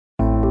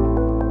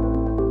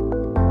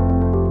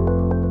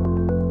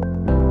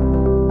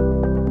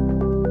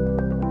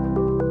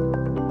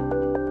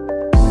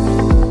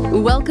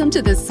Welcome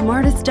to The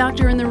Smartest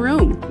Doctor in the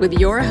Room with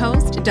your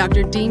host,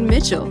 Dr. Dean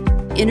Mitchell,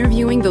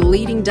 interviewing the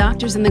leading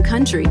doctors in the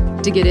country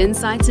to get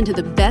insights into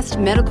the best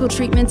medical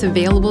treatments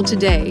available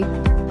today.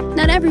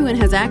 Not everyone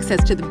has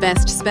access to the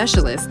best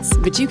specialists,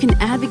 but you can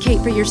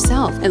advocate for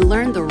yourself and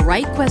learn the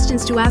right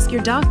questions to ask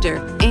your doctor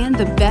and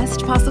the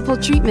best possible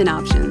treatment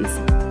options.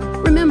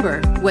 Remember,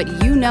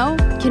 what you know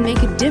can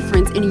make a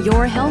difference in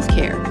your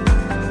healthcare.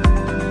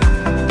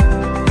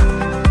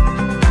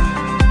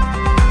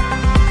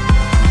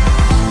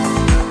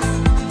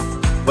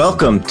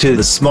 Welcome to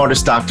The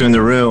Smartest Doctor in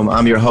the Room.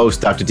 I'm your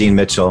host, Dr. Dean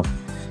Mitchell.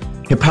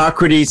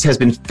 Hippocrates has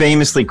been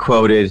famously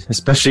quoted,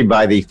 especially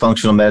by the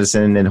functional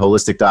medicine and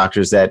holistic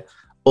doctors, that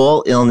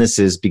all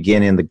illnesses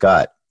begin in the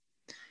gut.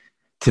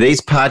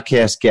 Today's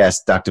podcast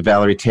guest, Dr.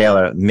 Valerie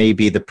Taylor, may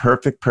be the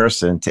perfect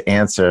person to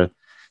answer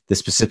the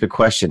specific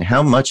question: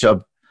 how much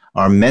of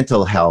our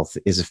mental health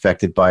is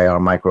affected by our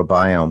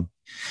microbiome?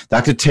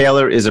 Dr.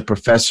 Taylor is a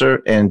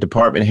professor and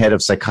department head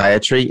of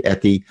psychiatry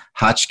at the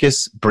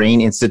Hotchkiss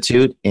Brain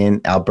Institute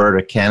in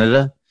Alberta,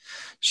 Canada.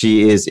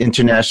 She is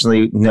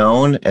internationally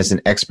known as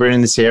an expert in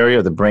this area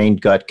of the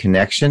brain-gut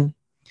connection.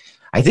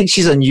 I think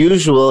she's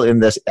unusual in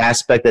this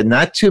aspect that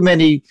not too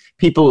many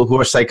people who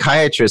are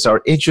psychiatrists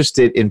are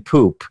interested in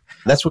poop.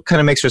 That's what kind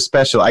of makes her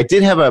special. I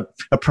did have a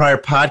prior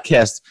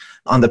podcast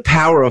on the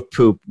power of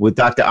poop with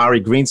Dr.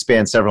 Ari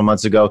Greenspan several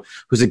months ago,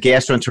 who's a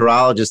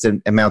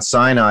gastroenterologist at Mount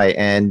Sinai.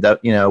 And,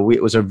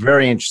 it was a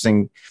very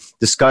interesting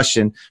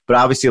discussion, but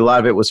obviously a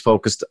lot of it was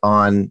focused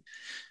on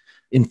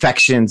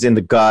infections in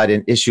the gut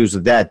and issues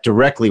with that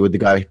directly with the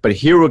gut. But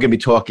here we're going to be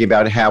talking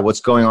about how what's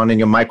going on in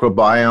your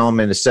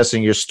microbiome and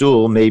assessing your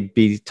stool may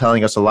be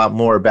telling us a lot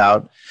more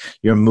about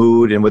your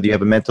mood and whether you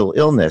have a mental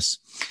illness.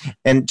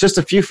 And just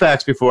a few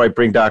facts before I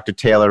bring Dr.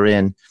 Taylor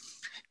in.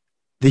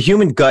 The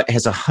human gut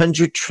has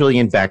 100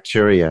 trillion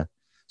bacteria.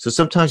 So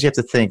sometimes you have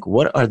to think,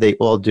 what are they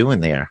all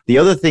doing there? The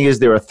other thing is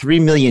there are 3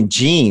 million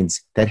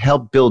genes that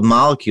help build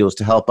molecules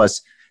to help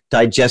us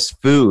digest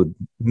food,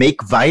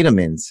 make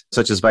vitamins,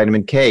 such as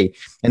vitamin K,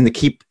 and to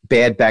keep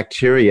bad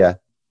bacteria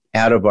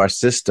out of our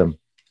system.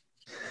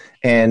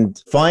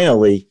 And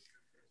finally,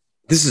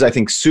 this is, I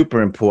think,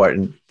 super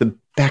important. The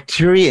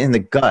bacteria in the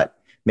gut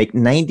make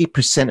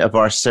 90% of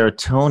our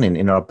serotonin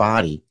in our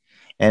body.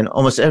 And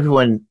almost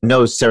everyone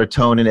knows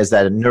serotonin as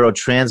that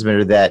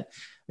neurotransmitter that,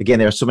 again,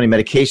 there are so many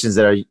medications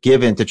that are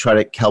given to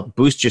try to help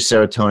boost your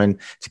serotonin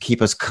to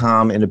keep us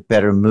calm in a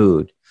better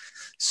mood.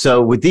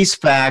 So with these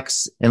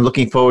facts and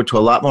looking forward to a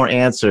lot more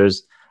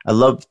answers, I'd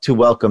love to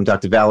welcome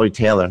Dr. Valerie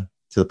Taylor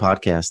to the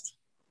podcast.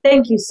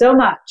 Thank you so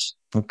much.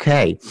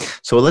 Okay,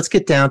 so let's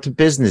get down to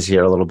business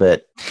here a little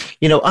bit.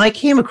 I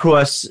came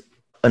across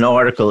an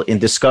article in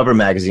Discover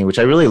magazine, which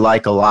I really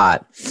like a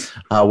lot,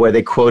 where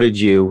they quoted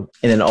you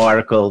in an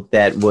article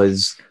that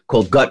was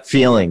called Gut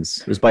Feelings.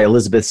 It was by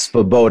Elizabeth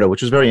Svoboda,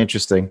 which was very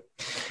interesting.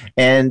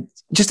 And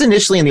just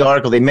initially in the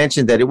article, they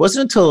mentioned that it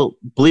wasn't until,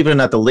 believe it or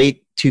not, the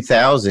late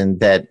 2000s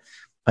that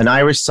an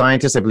Irish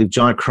scientist, I believe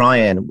John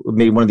Cryan,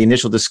 made one of the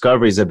initial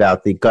discoveries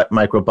about the gut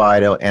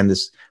microbiota and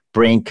this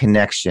brain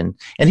connection.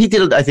 And he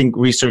did, I think,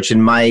 research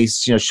in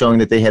mice, showing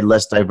that they had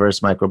less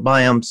diverse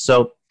microbiomes.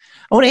 So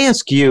I want to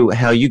ask you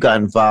how you got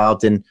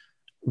involved and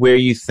where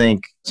you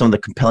think some of the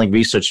compelling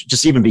research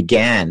just even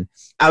began.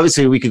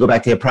 Obviously, we could go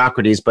back to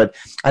Hippocrates, but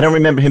I don't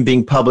remember him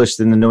being published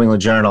in the New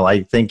England Journal.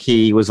 I think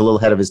he was a little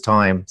ahead of his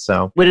time.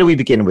 So where did we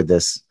begin with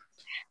this?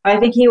 I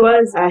think he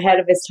was ahead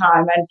of his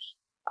time. And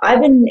I've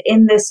been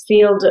in this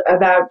field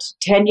about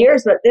 10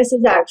 years, but this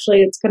is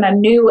actually, it's kind of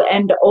new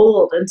and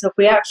old. And so if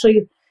we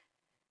actually,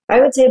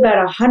 I would say about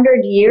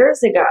 100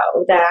 years ago,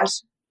 that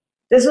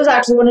this was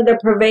actually one of the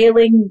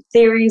prevailing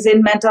theories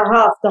in mental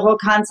health, the whole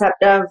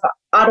concept of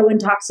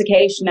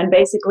auto-intoxication, and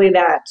basically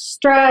that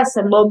stress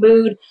and low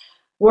mood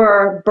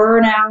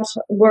burnout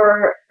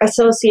were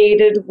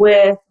associated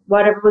with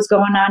whatever was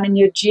going on in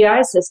your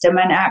GI system.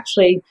 And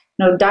actually,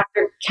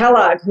 Dr.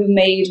 Kellogg, who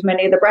made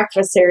many of the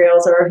breakfast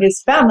cereals, or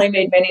his family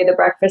made many of the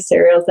breakfast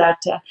cereals that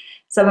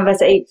some of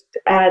us ate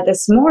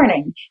this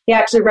morning, he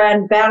actually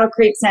ran Battle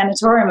Creek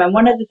Sanatorium. And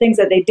one of the things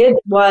that they did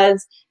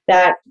was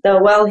that the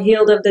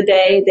well-heeled of the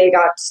day, they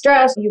got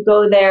stressed. You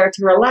go there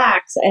to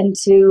relax and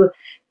to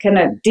kind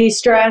of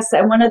de-stress.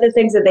 And one of the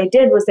things that they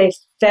did was they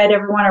fed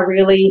everyone a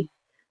really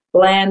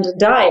bland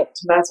diet.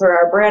 That's where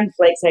our bran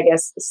flakes, I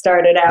guess,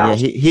 started out.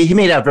 Yeah, he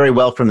made out very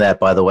well from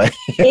that, by the way.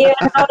 Yeah,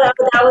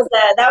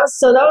 that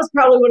was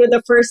probably one of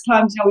the first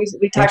times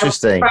we talked about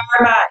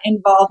pharma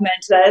involvement.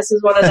 This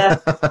is one of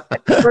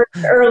the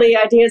first early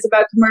ideas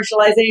about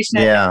commercialization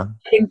and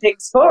taking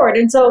things forward.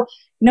 And so,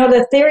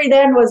 the theory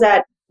then was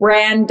that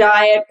bran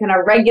diet kind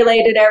of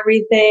regulated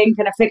everything,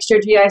 kind of fixed your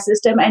GI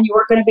system, and you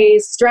weren't going to be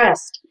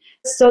stressed.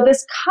 So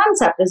this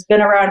concept has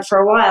been around for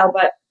a while,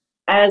 but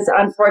as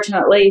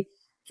unfortunately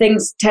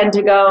things tend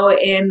to go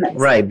in.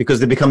 Right,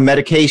 because they become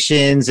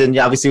medications, and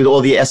obviously with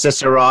all the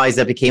SSRIs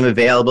that became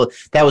available,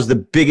 that was the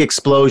big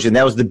explosion.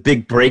 That was the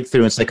big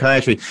breakthrough in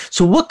psychiatry.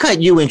 So what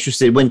got you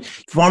interested when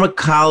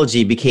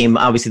pharmacology became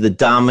obviously the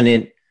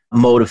dominant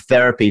mode of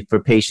therapy for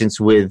patients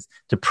with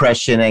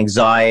depression,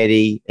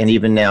 anxiety, and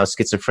even now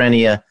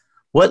schizophrenia.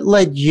 What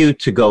led you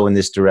to go in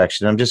this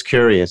direction? I'm just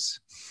curious.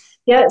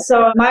 Yeah,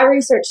 so my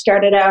research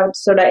started out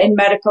sort of in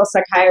medical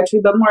psychiatry,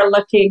 but more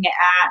looking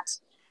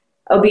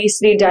at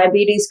obesity,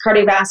 diabetes,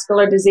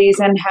 cardiovascular disease,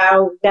 and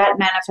how that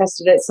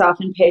manifested itself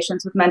in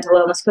patients with mental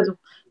illness, because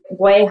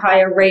way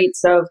higher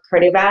rates of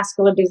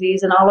cardiovascular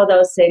disease and all of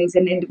those things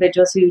in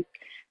individuals who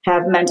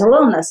have mental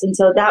illness. And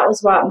so that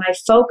was what my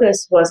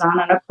focus was on.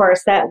 And of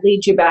course, that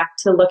leads you back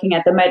to looking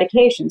at the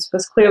medications,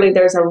 because clearly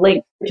there's a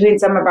link between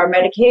some of our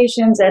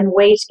medications and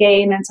weight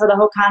gain. And so the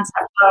whole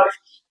concept of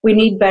we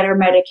need better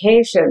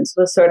medications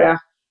was sort of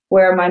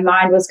where my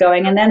mind was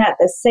going. And then at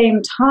the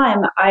same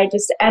time, I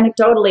just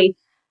anecdotally,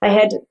 I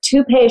had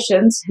 2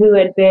 patients who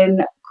had been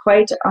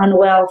quite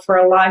unwell for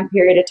a long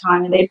period of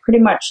time, and they'd pretty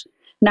much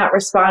not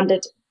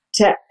responded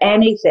to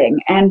anything.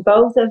 And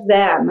both of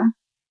them,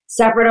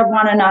 separate of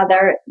one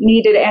another,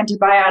 needed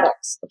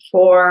antibiotics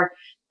for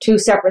 2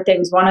 separate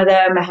things. One of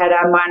them had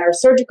a minor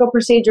surgical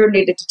procedure,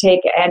 needed to take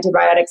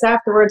antibiotics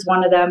afterwards.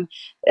 One of them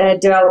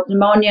developed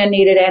pneumonia,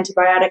 needed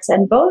antibiotics.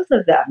 And both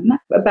of them,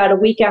 about a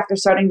week after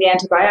starting the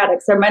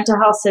antibiotics, their mental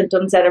health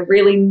symptoms that have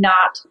really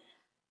not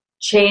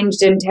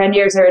changed in 10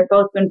 years, or had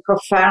both been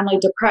profoundly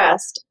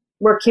depressed,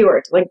 were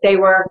cured. Like, they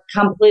were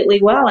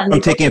completely well. And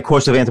I'm taking a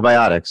course of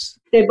antibiotics.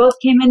 They both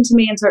came into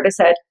me and sort of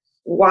said,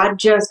 what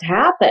just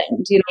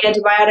happened?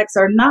 Antibiotics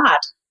or not?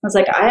 I was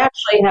like, I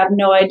actually have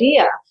no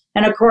idea.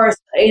 And of course,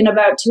 in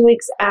about 2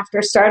 weeks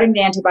after starting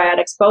the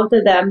antibiotics, both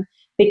of them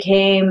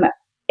became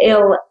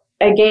ill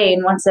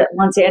again once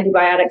the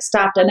antibiotics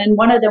stopped. And then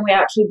one of them, we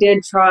actually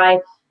did try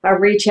a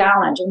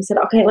re-challenge. And we said,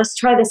 okay, let's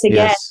try this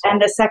again. Yes.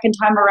 And the second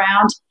time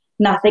around,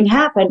 nothing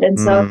happened. And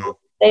so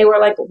they were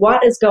like,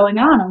 what is going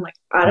on? I'm like,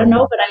 I don't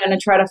know, but I'm going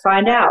to try to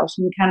find out.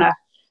 And kind of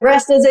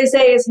rest, as they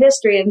say, is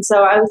history. And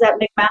so I was at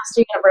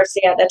McMaster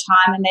University at the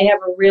time, and they have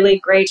a really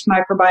great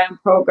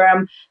microbiome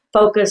program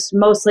focused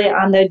mostly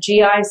on the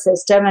GI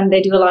system, and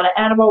they do a lot of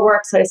animal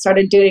work. So I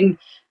started doing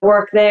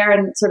work there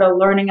and sort of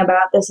learning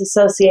about this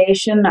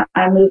association.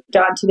 I moved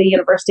on to the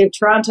University of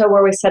Toronto,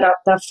 where we set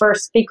up the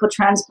first fecal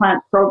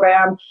transplant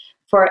program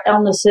for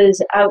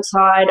illnesses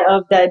outside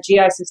of the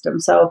GI system.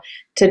 So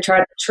to try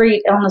to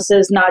treat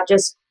illnesses, not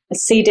just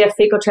C. diff.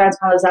 Fecal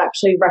transplant is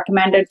actually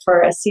recommended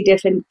for C.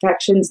 diff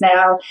infections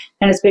now,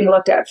 and it's being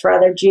looked at for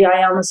other GI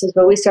illnesses.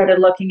 But we started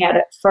looking at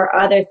it for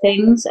other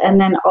things, and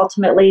then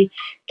ultimately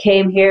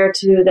came here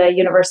to the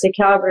University of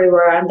Calgary,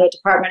 where I'm the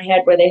department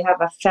head, where they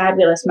have a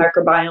fabulous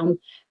microbiome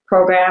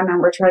program, and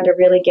we're trying to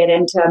really get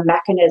into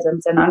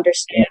mechanisms and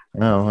understand.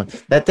 Oh,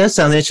 that does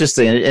sound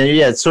interesting. And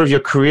yeah, sort of your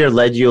career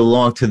led you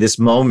along to this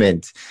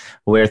moment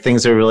where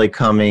things are really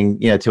coming,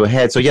 to a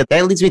head. So yeah,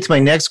 that leads me to my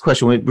next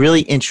question, what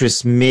really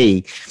interests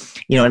me,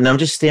 and I'm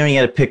just staring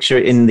at a picture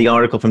in the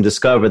article from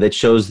Discover that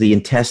shows the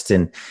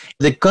intestine.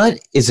 The gut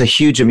is a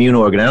huge immune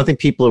organ. I don't think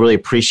people really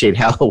appreciate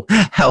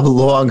how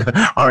long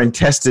our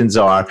intestines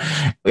are,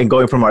 and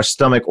going from our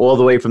stomach all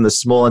the way from the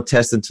small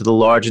intestine to the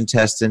large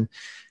intestine.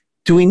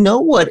 Do we know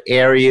what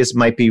areas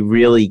might be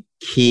really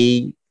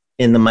key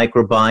in the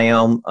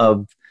microbiome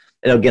of,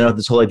 again,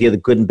 this whole idea of the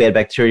good and bad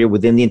bacteria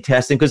within the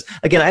intestine? Because,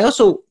 again,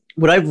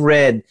 what I've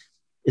read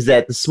is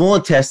that the small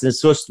intestine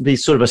is supposed to be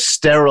sort of a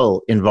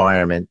sterile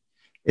environment,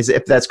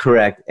 if that's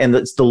correct. And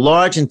it's the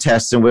large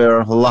intestine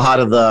where a lot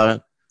of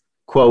the,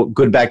 quote,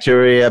 good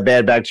bacteria,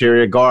 bad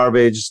bacteria,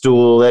 garbage,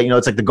 stool,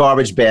 it's like the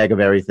garbage bag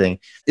of everything.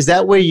 Is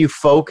that where you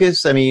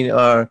focus? I mean,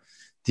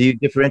 do you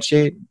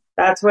differentiate?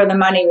 That's where the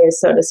money is,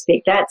 so to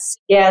speak.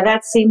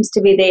 That seems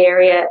to be the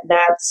area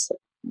that's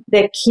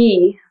the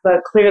key.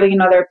 But clearly,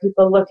 there are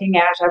people looking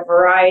at a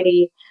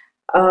variety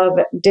of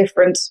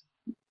different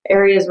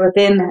areas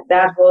within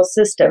that whole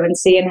system and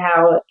seeing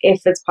how,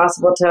 if it's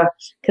possible to,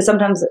 because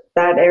sometimes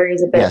that area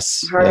is a bit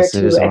harder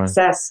to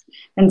access.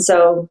 And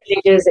so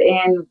changes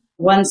in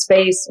one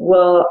space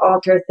will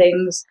alter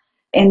things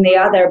in the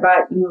other.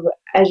 But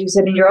as you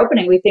said in your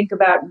opening, we think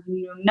about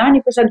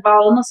 90% of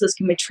all illnesses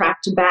can be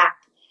tracked back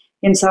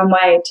in some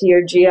way to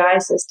your GI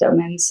system.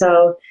 And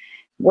so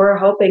we're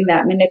hoping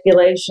that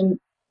manipulation,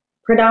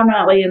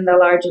 predominantly in the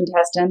large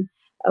intestine,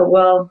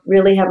 will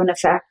really have an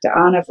effect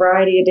on a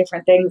variety of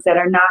different things that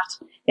are not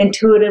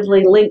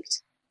intuitively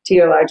linked to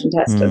your large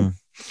intestine.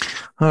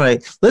 All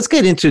right. Let's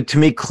get into, to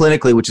me,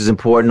 clinically, which is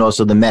important,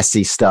 also the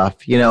messy stuff.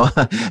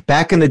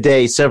 Back in the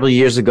day, several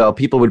years ago,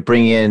 people would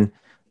bring in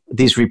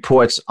these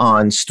reports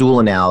on stool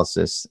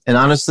analysis. And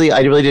honestly,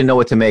 I really didn't know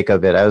what to make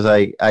of it.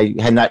 I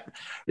had not,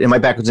 in my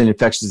background's in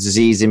infectious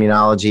disease,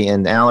 immunology,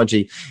 and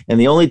allergy.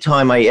 And the only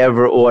time I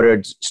ever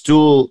ordered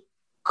stool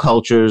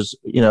cultures,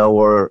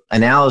 or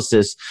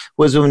analysis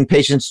was when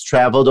patients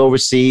traveled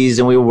overseas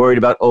and we were worried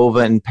about ova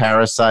and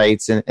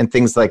parasites and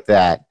things like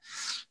that.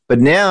 But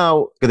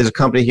now there's a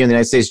company here in the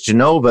United States,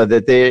 Genova,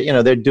 that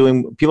they're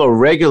doing, people are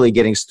regularly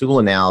getting stool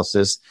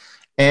analysis.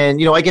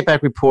 And, I get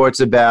back reports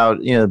about,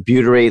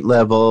 butyrate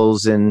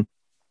levels, and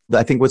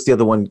I think what's the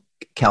other one,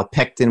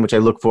 calpectin, which I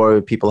look for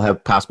if people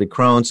have possibly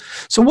Crohn's.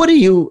 So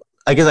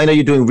I guess I know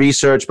you're doing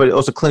research, but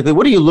also clinically,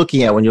 what are you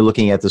looking at when you're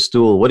looking at the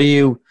stool? What are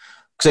you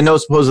Because I know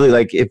supposedly,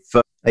 like if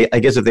I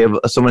guess if they have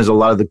someone has a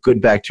lot of the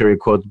good bacteria,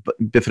 quote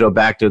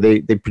bifidobacter,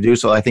 they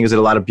produce. I think is it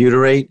a lot of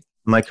butyrate?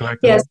 Am I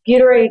correct? Yes,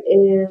 butyrate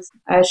is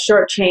a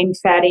short-chain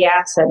fatty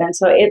acid, and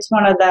so it's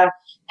one of the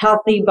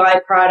healthy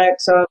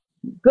byproducts of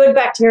good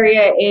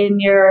bacteria in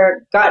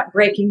your gut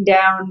breaking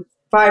down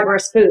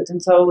fibrous foods.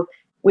 And so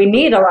we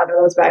need a lot of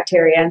those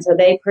bacteria, and so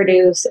they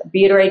produce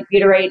butyrate.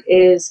 Butyrate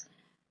is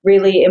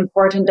really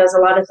important, does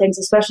a lot of things,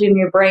 especially in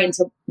your brain.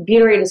 So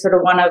butyrate is sort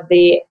of one of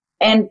the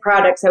end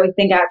products that we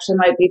think actually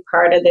might be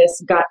part of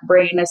this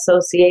gut-brain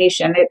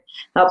association. It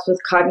helps with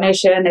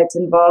cognition. It's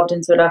involved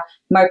in sort of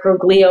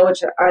microglia,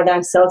 which are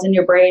the cells in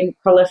your brain,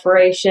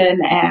 proliferation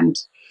and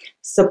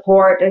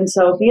support. And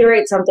so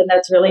butyrate is something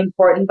that's really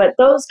important. But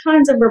those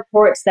kinds of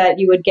reports that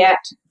you would get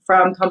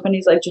from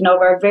companies like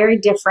Genova are very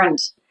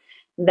different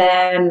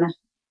than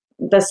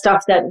the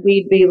stuff that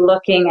we'd be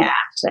looking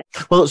at.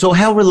 Well, so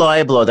how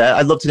reliable are that?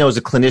 I'd love to know as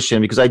a clinician,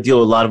 because I deal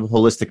with a lot of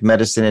holistic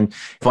medicine and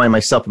find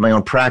myself in my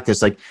own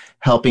practice, like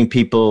helping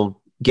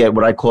people get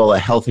what I call a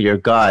healthier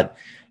gut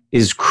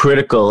is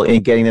critical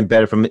in getting them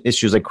better from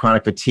issues like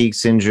chronic fatigue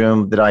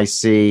syndrome that I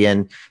see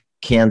and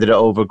candida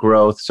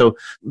overgrowth. So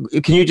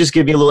can you just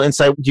give me a little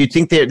insight? Do you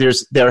think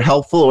they're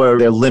helpful or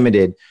they're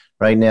limited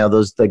right now,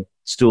 those like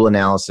stool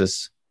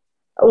analysis?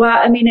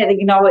 Well, I mean,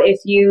 if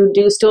you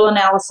do stool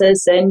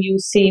analysis and you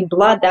see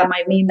blood, that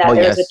might mean that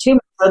there's a tumor.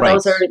 So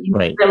those are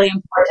really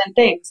important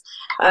things.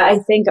 I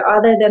think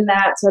other than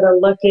that, sort of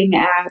looking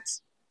at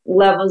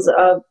levels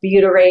of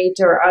butyrate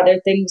or other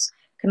things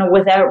kind of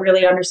without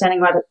really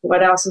understanding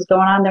what else is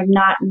going on, they're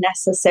not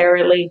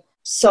necessarily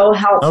so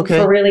helpful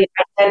for really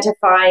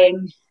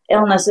identifying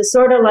illness. It's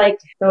sort of like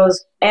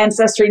those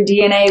ancestry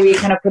DNA where you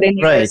kind of put in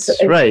your,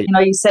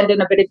 you send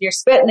in a bit of your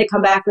spit and they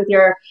come back with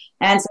your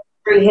ancestry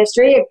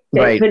history.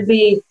 It could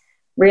be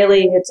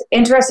really, it's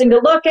interesting to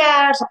look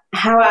at.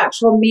 How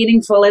actual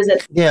meaningful is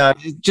it? Yeah,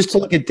 just to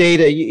look at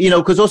data,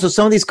 because also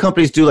some of these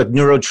companies do like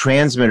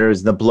neurotransmitters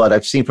in the blood.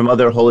 I've seen from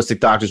other holistic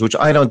doctors, which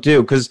I don't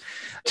do, because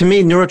to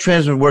me,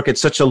 neurotransmitters work at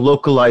such a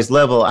localized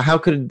level. How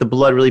could the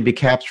blood really be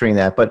capturing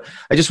that? But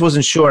I just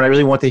wasn't sure. And I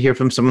really want to hear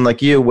from someone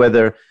like you,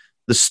 whether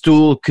the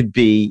stool could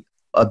be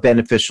a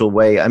beneficial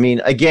way. I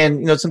mean,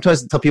 again,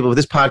 sometimes I tell people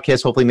this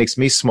podcast hopefully makes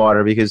me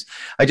smarter, because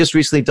I just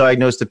recently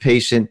diagnosed a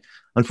patient,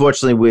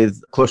 unfortunately,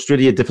 with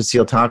Clostridia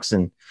difficile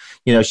toxin.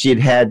 She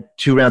had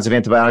 2 rounds of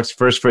antibiotics,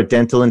 first for a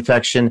dental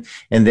infection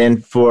and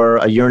then for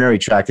a urinary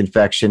tract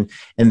infection.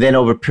 And then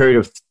over a period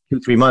of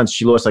 2-3 months,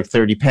 she lost like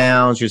 30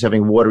 pounds. She was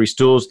having watery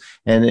stools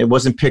and it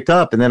wasn't picked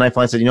up. And then I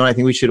finally said, I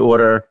think we should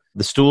order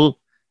the stool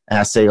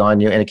assay on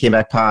you. And it came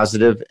back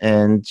positive,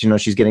 and,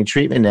 she's getting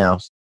treatment now.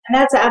 And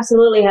that's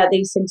absolutely how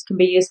these things can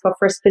be useful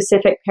for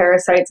specific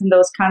parasites and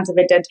those kinds of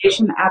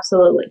identification.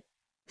 Absolutely.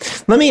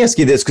 Let me ask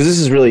you this, because this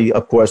is really,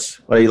 of course,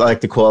 what I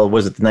like to call,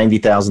 was it the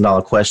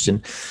 $90,000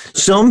 question?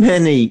 So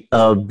many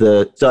of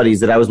the studies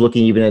that I was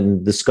looking even in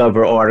the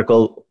Discover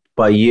article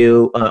by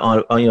you,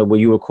 where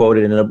you were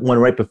quoted, and one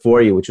right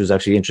before you, which was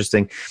actually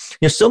interesting.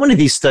 So many of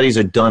these studies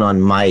are done on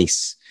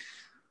mice.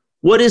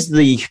 What is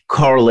the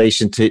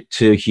correlation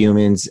to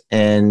humans?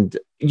 And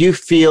you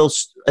feel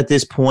at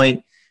this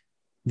point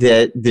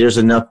that there's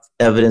enough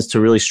evidence to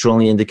really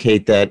strongly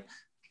indicate that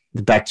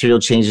the bacterial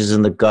changes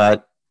in the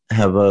gut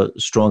have a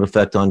strong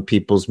effect on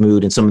people's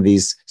mood and some of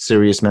these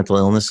serious mental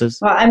illnesses?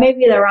 Well, I may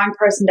be the wrong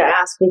person to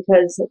ask,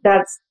 because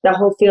that's the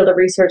whole field of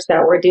research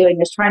that we're doing,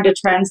 is trying to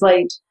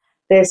translate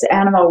this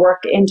animal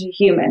work into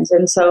humans.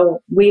 And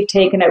so we've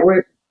taken it,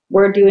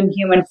 we're doing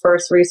human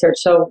first research.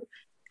 So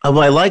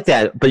well, I like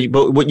that. But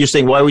what you're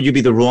saying, why would you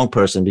be the wrong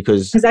person?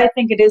 Because I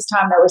think it is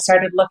time that we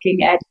started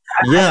looking at.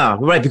 Yeah,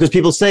 right. Because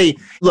people say,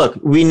 look,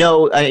 we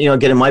know,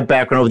 again, in my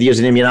background over the years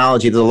in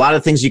immunology, there's a lot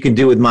of things you can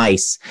do with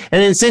mice.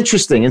 And it's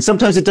interesting. And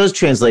sometimes it does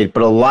translate.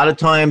 But a lot of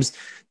times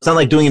it's not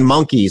like doing in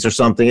monkeys or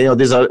something.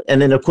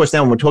 And then, of course,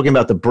 now when we're talking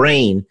about the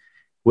brain,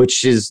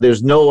 which is,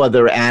 there's no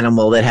other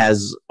animal that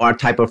has our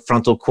type of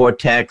frontal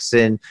cortex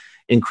and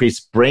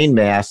increased brain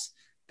mass,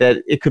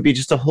 that it could be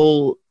just a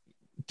whole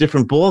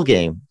different ball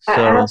game. So,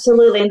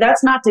 absolutely. And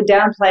that's not to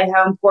downplay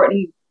how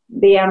important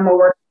the animal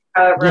work.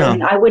 However, I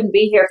mean, I wouldn't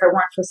be here if it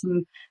weren't for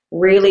some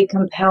really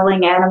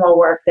compelling animal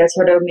work that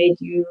sort of made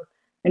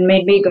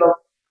me go,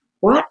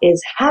 what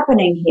is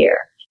happening here?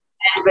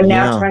 But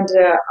now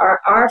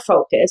our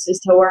focus is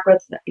to work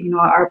with,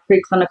 our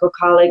preclinical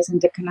colleagues and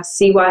to kind of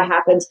see what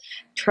happens,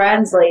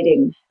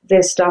 translating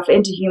this stuff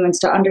into humans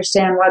to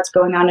understand what's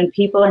going on in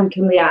people, and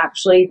can we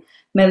actually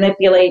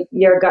manipulate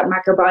your gut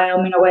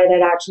microbiome in a way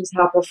that actually is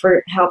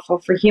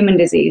helpful for human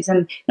disease.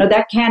 And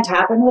that can't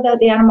happen without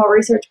the animal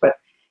research, but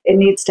it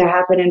needs to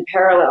happen in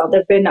parallel.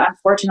 There have been,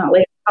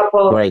 unfortunately, a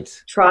couple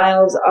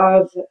trials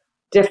of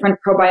different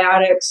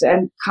probiotics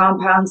and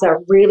compounds that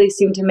really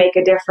seem to make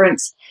a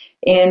difference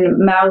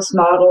in mouse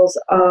models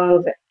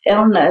of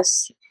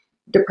illness,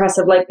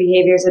 depressive-like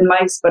behaviors in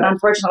mice. But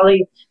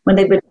unfortunately, when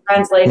they've been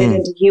translated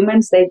into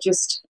humans, they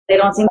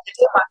don't seem to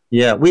do much.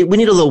 Yeah, we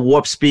need a little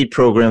warp speed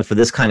program for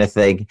this kind of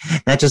thing,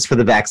 not just for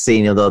the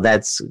vaccine, although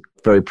that's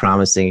very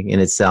promising in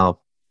itself.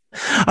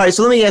 All right,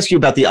 so let me ask you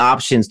about the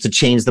options to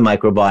change the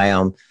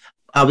microbiome.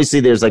 Obviously,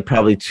 there's like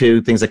probably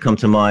two things that come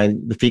to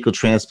mind: the fecal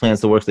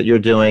transplants, the work that you're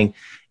doing,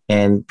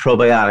 and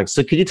probiotics.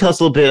 So could you tell us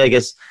a little bit, I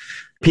guess,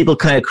 people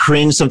kind of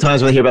cringe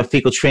sometimes when they hear about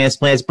fecal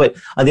transplants, but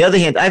on the other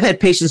hand, I've had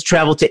patients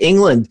travel to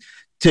England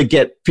to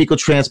get fecal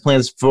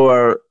transplants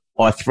for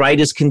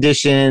arthritis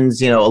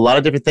conditions, a lot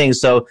of different things.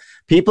 So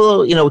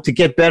people, to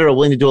get better are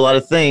willing to do a lot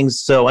of things.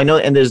 So I know,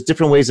 and there's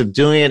different ways of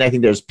doing it. I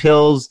think there's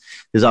pills,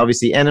 there's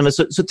obviously enemas.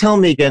 So tell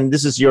me again,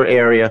 this is your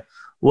area.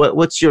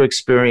 What's your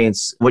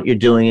experience, what you're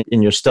doing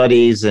in your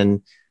studies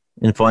and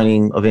in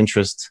finding of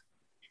interest?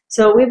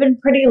 So we've been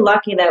pretty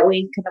lucky that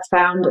we kind of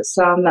found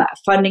some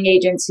funding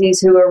agencies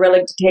who are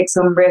willing to take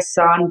some risks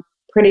on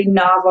pretty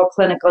novel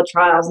clinical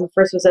trials. And the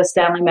first was a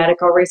Stanley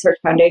Medical Research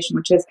Foundation,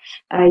 which is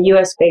a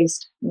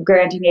US-based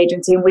granting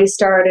agency. And we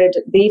started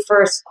the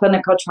first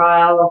clinical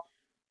trial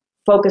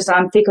focused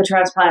on fecal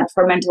transplant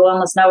for mental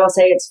illness. Now I'll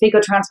say it's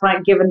fecal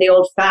transplant given the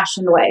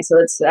old-fashioned way. So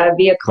it's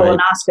via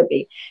colonoscopy.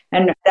 Right.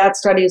 And that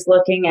study is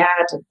looking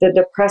at the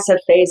depressive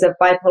phase of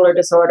bipolar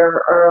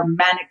disorder or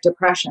manic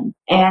depression.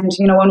 And,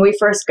 when we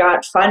first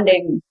got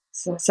funding,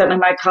 certainly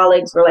my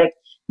colleagues were like,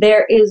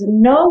 there is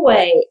no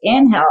way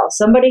in hell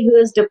somebody who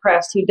is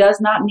depressed, who does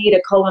not need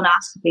a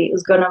colonoscopy,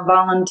 is going to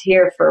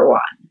volunteer for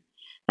one.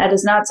 That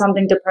is not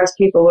something depressed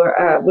people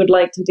would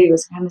like to do,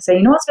 is kind of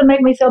say, what's going to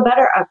make me feel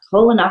better? A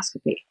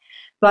colonoscopy.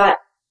 But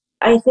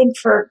I think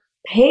for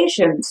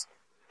patients,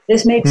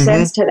 this makes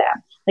sense to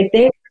them. Like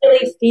they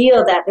really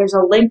feel that there's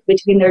a link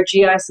between their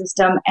GI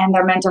system and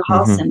their mental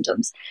health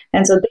symptoms.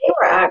 And so they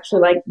were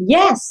actually like,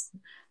 yes,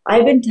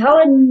 I've been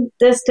telling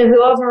this to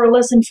whoever will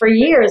listen for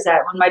years,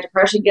 that when my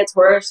depression gets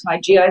worse, my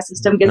GI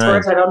system gets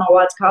worse, I don't know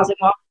what's causing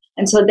what.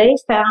 And so they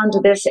found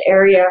this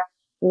area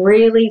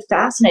really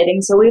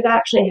fascinating. So we've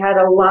actually had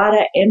a lot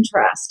of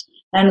interest.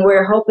 And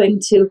we're hoping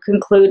to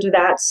conclude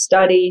that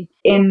study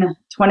in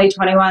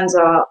 2021.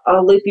 So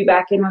I'll loop you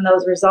back in when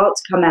those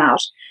results come out.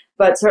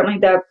 But certainly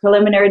the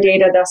preliminary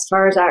data thus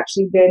far has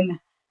actually been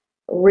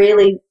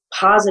really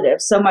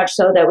positive, so much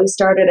so that we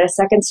started a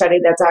second study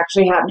that's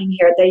actually happening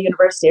here at the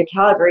University of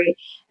Calgary.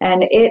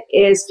 And it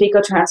is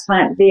fecal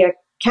transplant via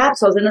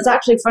capsules. And it's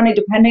actually funny,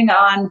 depending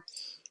on,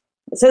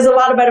 it says a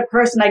lot about a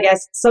person, I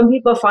guess. Some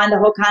people find the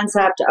whole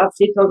concept of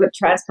fecal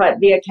transplant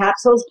via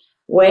capsules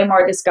way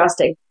more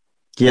disgusting.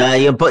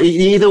 Yeah, but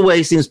either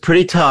way seems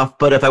pretty tough.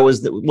 But if I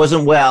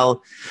wasn't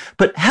well,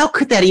 but how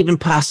could that even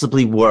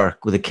possibly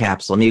work with a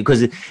capsule? I mean,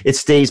 because it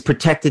stays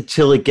protected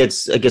till it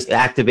gets, I guess,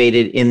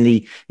 activated in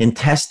the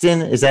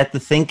intestine. Is that the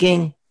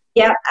thinking?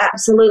 Yeah,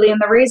 absolutely.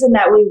 And the reason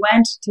that we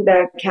went to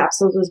the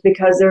capsules was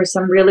because there was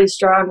some really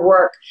strong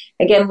work,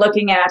 again,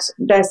 looking at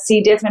the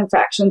C. diff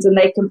infections, and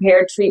they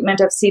compared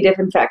treatment of C. diff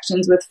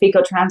infections with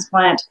fecal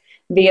transplant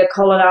via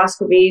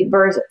colonoscopy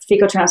versus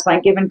fecal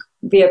transplant given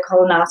via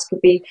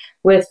colonoscopy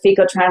with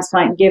fecal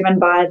transplant given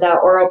by the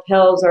oral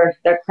pills or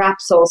the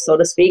crapsules, so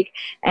to speak.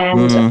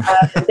 And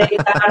they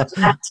found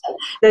that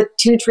the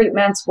two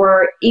treatments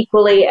were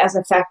equally as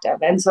effective.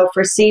 And so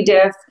for C.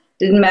 diff,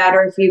 didn't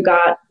matter if you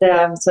got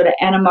the sort of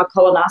enema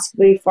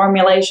colonoscopy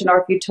formulation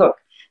or if you took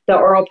the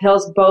oral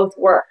pills, both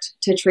worked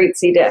to treat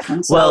C. diff.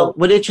 And so, well,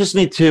 what interests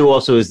me too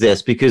also is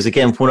this, because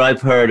again, from what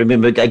I've heard, I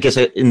mean, I guess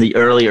in the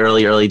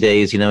early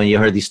days, and you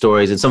heard these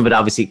stories, and some of it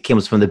obviously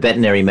comes from the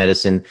veterinary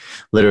medicine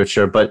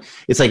literature, but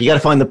it's like you got to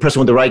find the person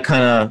with the right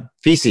kind of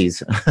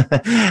feces.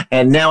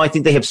 And now I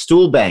think they have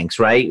stool banks,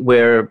 right,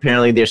 where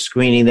apparently they're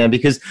screening them,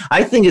 because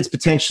I think it's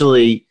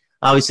potentially,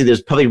 obviously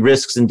there's probably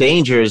risks and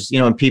dangers,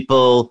 and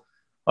people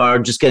are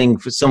just getting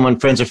someone,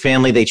 friends or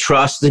family they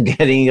trust, and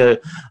getting a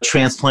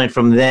transplant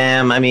from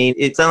them. I mean,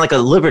 it's not like a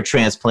liver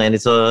transplant.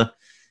 It's a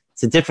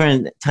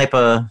different type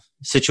of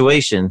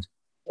situation.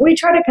 We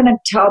try to kind of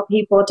tell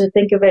people to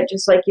think of it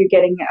just like you're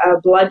getting a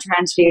blood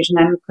transfusion,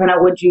 and kind of,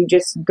 would you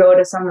just go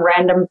to some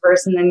random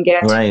person and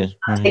get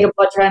take a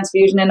blood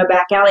transfusion in a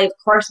back alley? Of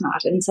course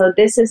not. And so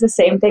this is the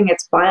same thing.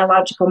 It's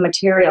biological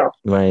material.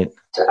 Right.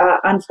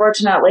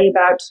 Unfortunately,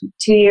 about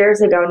 2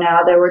 years ago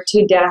now, there were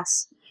 2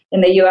 deaths in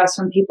the U.S.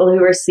 from people who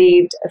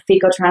received a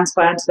fecal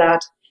transplant,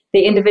 that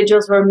the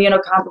individuals were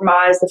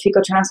immunocompromised, the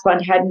fecal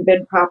transplant hadn't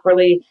been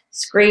properly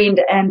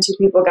screened, and 2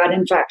 people got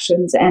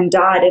infections and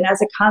died. And as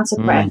a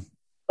consequence,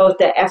 both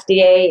the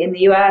FDA in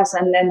the U.S.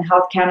 and then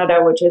Health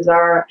Canada, which is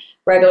our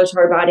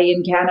regulatory body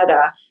in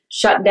Canada,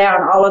 shut down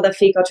all of the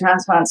fecal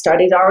transplant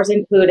studies, ours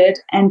included,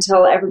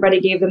 until everybody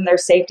gave them their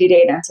safety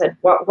data and said,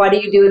 what are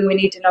you doing? We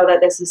need to know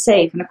that this is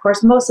safe. And of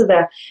course, most of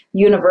the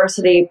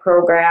university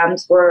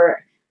programs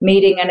were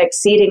meeting and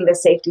exceeding the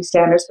safety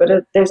standards, but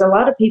there's a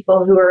lot of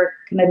people who are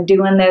kind of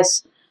doing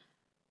this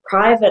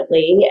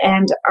privately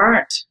and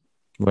aren't.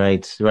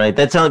 Right.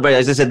 That sounds right.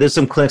 As I said, there's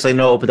some clinics I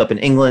know opened up in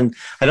England.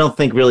 I don't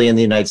think really in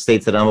the United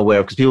States that I'm aware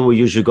of, because people were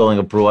usually going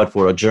abroad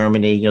for, or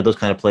Germany, those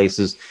kind of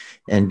places,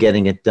 and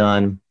getting it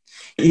done.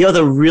 The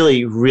other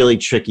really, really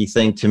tricky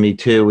thing to me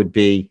too would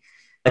be,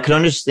 I could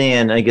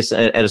understand, I guess,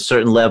 at a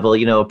certain level,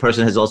 a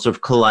person has ulcerative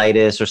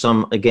colitis or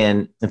some,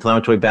 again,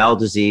 inflammatory bowel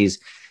disease,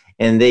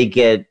 and they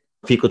get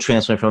fecal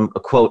transplant from a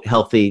quote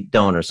healthy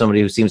donor,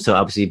 somebody who seems to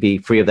obviously be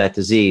free of that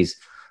disease.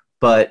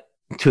 But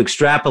to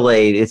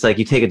extrapolate, it's like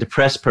you take a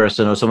depressed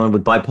person or someone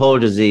with bipolar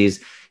disease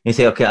and you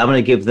say, okay, I'm going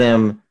to give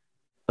them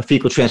a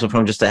fecal transplant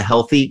from just a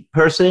healthy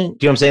person. Do you know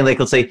what I'm saying? Like,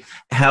 let's say,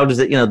 how does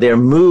it, their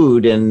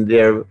mood and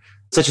their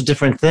such a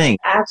different thing.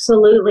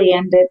 Absolutely.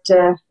 And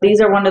these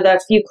are one of the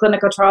few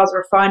clinical trials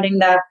we're finding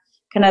that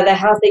kind of the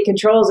healthy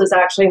controls is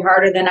actually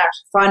harder than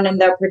actually finding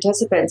the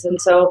participants. And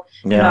so,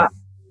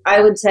 I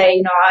would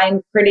say,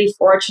 I'm pretty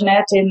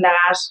fortunate in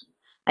that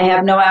I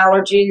have no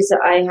allergies,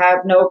 I have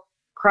no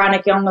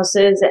chronic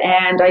illnesses,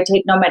 and I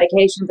take no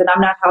medications, and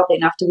I'm not healthy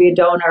enough to be a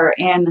donor.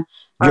 And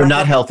you're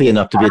not healthy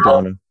enough to be a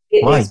donor.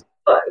 Why?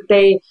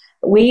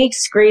 We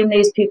screen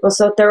these people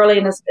so thoroughly,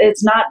 and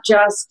it's not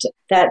just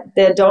that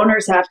the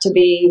donors have to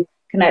be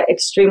kind of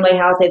extremely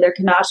healthy. There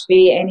cannot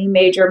be any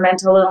major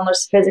mental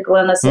illness, physical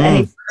illness,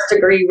 any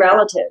first-degree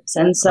relatives.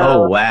 And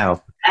so,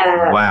 wow.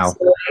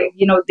 So,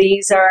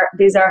 these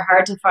are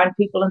hard to find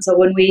people, and so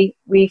when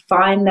we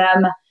find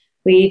them,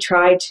 we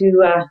try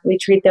to we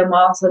treat them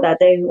well so that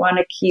they want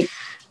to keep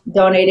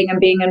donating and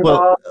being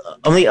involved.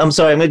 Well, I'm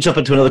sorry. I'm going to jump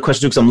into another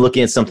question because I'm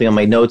looking at something on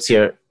my notes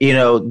here.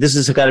 This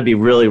has got to be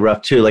really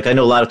rough too. Like I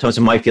know a lot of times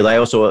in my field, I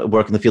also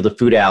work in the field of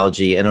food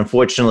allergy, and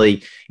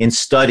unfortunately, in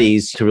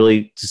studies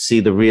to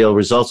see the real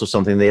results of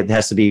something, it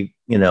has to be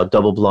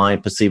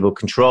double-blind,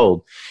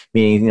 placebo-controlled.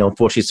 Meaning,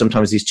 unfortunately,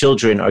 sometimes these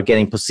children are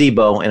getting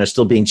placebo and are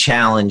still being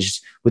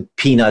challenged with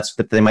peanuts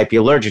that they might be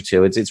allergic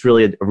to. It's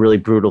really a really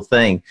brutal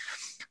thing.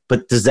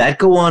 But does that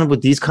go on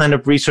with these kind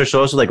of research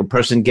also? Like a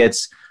person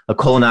gets a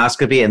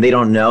colonoscopy and they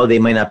don't know, they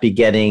might not be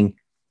getting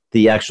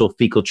the actual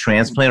fecal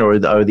transplant, or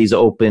are these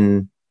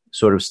open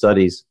sort of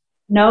studies?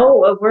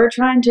 No, we're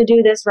trying to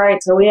do this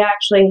right. So we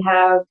actually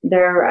have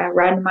their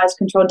randomized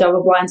controlled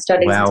double-blind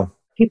studies. Wow.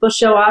 People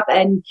show up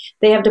and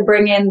they have to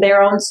bring in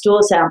their own stool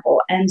sample.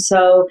 And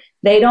so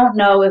they don't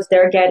know if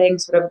they're getting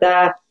sort of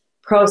the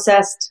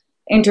processed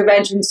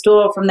intervention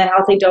stool from the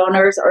healthy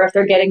donors or if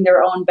they're getting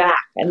their own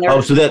back. And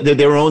so that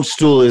their own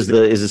stool is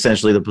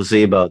essentially the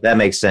placebo. That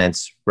makes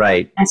sense,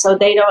 right? And so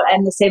they don't.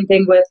 And the same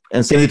thing for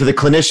the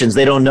clinicians,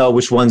 they don't know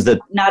which ones that.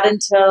 Not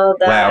until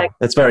the. Wow,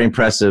 that's very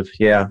impressive.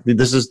 Yeah,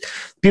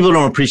 people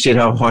don't appreciate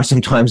how hard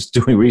sometimes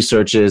doing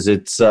research is.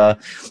 It's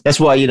that's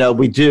why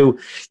we do.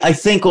 I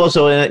think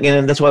also,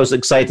 and that's why I was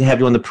excited to have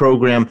you on the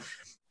program.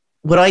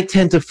 What I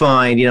tend to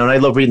find, and I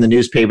love reading the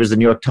newspapers, the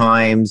New York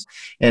Times,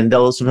 and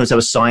they'll sometimes have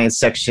a science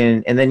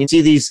section. And then you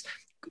see these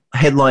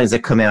headlines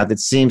that come out that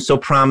seem so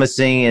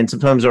promising and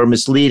sometimes are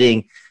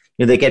misleading.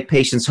 They get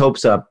patients'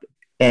 hopes up.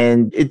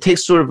 And it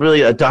takes sort of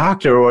really a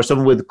doctor or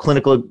someone with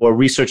clinical or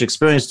research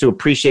experience to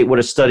appreciate what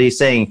a study is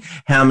saying,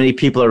 how many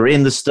people are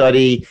in the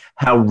study,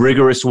 how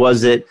rigorous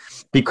was it.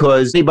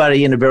 Because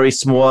anybody in a very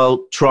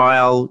small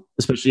trial,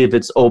 especially if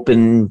it's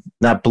open,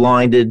 not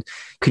blinded,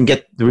 can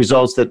get the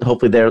results that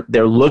hopefully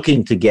they're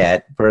looking to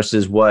get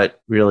versus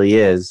what really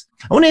is.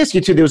 I want to ask you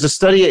too, there was a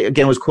study,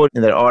 again, was quoted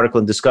in that article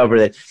in Discover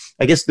that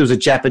I guess there was a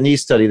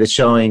Japanese study that's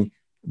showing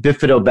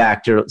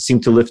bifidobacter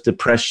seemed to lift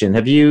depression.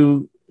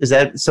 Is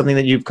that something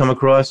that you've come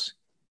across?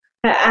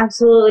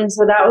 Absolutely. And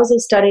so that was a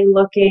study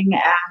looking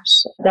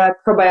at the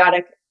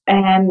probiotic,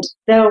 and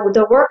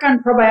the work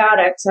on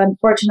probiotics,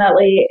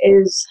 unfortunately,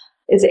 is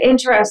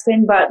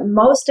interesting, but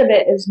most of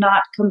it is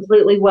not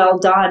completely well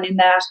done in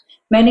that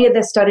many of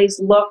the studies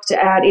looked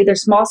at either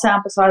small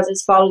sample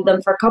sizes, followed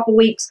them for a couple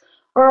weeks,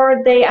 or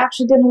they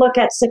actually didn't look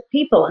at sick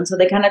people. And so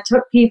they kind of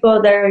took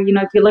people there,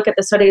 if you look at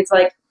the study, it's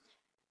like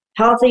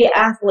healthy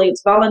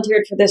athletes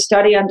volunteered for this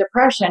study on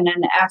depression.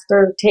 And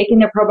after taking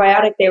the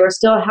probiotic, they were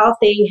still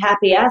healthy,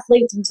 happy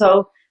athletes. And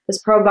so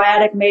this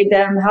probiotic made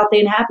them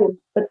healthy and happy,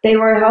 but they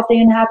were healthy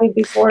and happy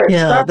before it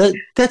started.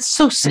 That's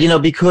so,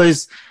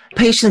 because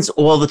patients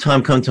all the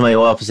time come to my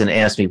office and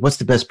ask me, what's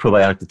the best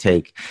probiotic to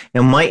take?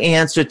 And my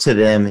answer to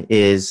them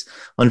is,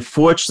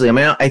 unfortunately,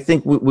 I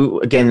think,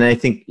 I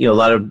think a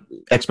lot of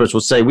experts will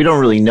say, we don't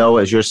really know,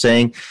 as you're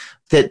saying,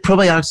 that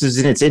probiotics is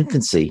in its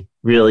infancy,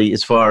 really,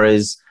 as far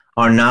as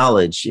our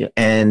knowledge.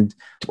 And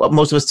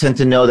most of us tend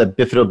to know that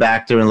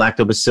bifidobacter and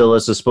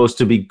lactobacillus are supposed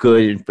to be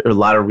good for a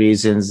lot of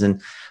reasons.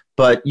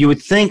 But you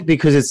would think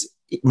because it's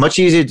much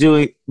easier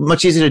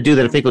to do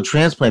than a fecal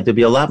transplant, there'd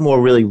be a lot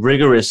more really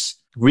rigorous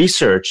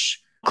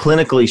research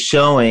clinically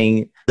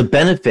showing the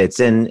benefits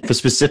and for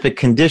specific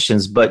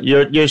conditions. But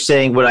you're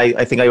saying what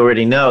I think I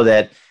already know,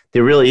 that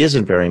there really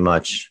isn't very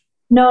much.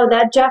 No,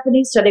 that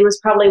Japanese study was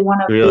probably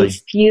one of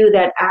the few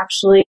that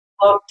actually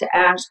looked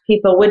at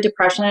people with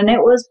depression, and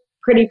it was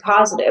pretty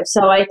positive.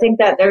 So I think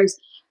that there's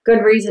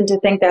good reason to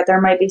think that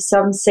there might be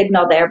some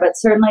signal there, but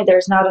certainly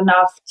there's not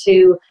enough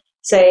to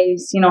say,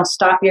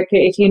 stop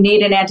if you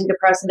need an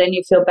antidepressant and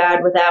you feel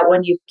bad with that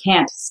one, you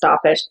can't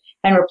stop it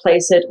and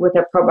replace it with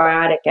a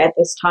probiotic. At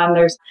this time,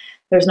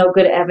 there's no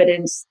good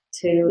evidence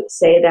to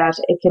say that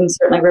it can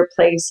certainly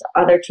replace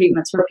other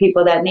treatments for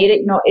people that need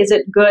it. Is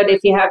it good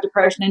if you have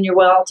depression and you're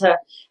well to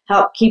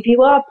help keep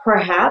you up?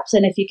 Perhaps.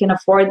 And if you can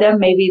afford them,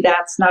 maybe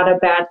that's not a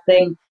bad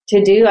thing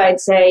to do. I'd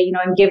say,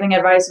 in giving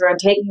advice around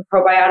taking a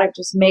probiotic,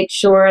 just make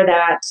sure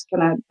that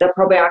the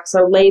probiotics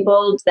are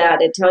labeled,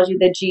 that it tells you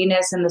the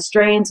genus and the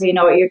strain so you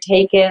know what you're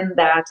taking,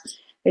 that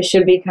it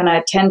should be 10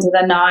 to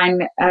the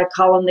 9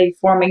 colony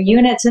forming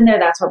units in there.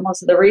 That's what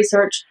most of the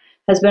research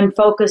has been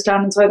focused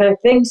on. And so there are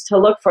things to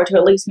look for to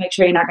at least make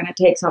sure you're not going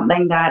to take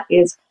something that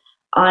is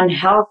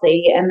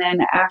unhealthy. And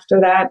then after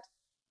that,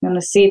 I'm going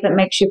to see if it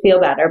makes you feel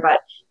better. But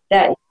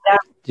that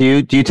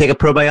do you take a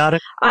probiotic?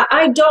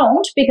 I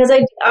don't, because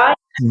I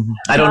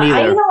don't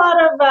either.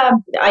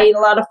 I eat a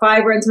lot of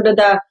fiber and sort of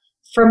the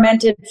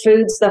fermented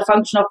foods, the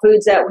functional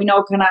foods that we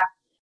know can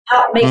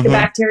help make the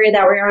bacteria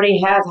that we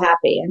already have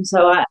happy. And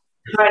so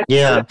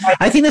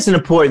I think that's an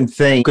important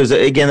thing, because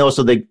again,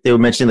 also they were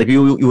mentioning, like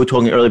you were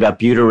talking earlier about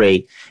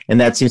butyrate, and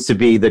that seems to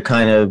be the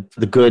kind of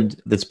the good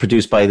that's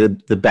produced by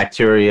the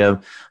bacteria.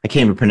 I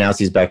can't even pronounce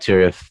these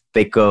bacteria,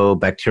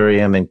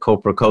 Faecobacterium and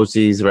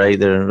Coprocosis, right?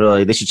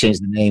 They should change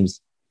the names.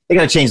 They're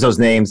going to change those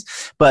names.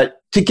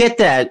 But to get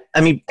that,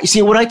 you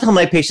see, what I tell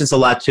my patients a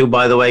lot too,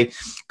 by the way,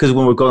 because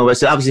when we're going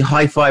west, obviously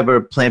high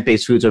fiber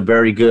plant-based foods are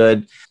very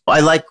good.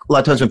 I like a lot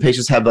of times when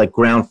patients have like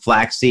ground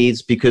flax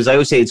seeds, because I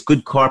always say it's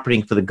good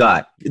carpeting for the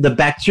gut. The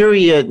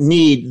bacteria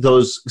need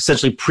those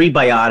essentially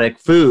prebiotic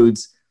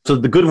foods so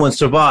the good ones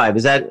survive.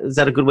 Is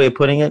that a good way of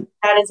putting it?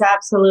 That is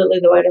absolutely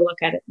the way to look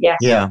at it. Yes.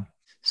 Yeah.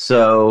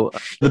 So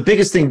the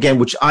biggest thing, again,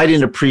 which I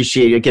didn't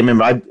appreciate, again,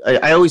 remember,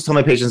 I always tell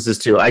my patients this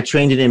too. I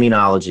trained in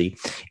immunology,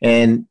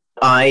 and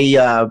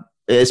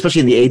especially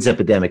in the AIDS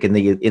epidemic in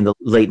the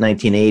late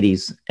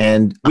 1980s.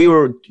 And we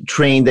were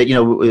trained that,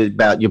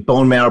 about your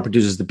bone marrow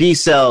produces the B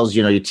cells,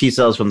 your T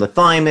cells from the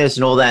thymus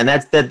and all that. And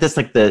that's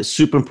like the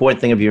super important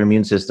thing of your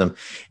immune system.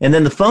 And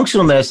then the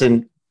functional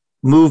medicine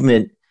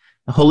movement,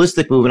 the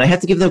holistic movement, I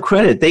have to give them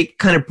credit. They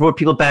kind of brought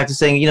people back to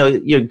saying,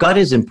 your gut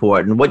is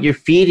important. What you're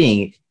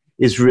feeding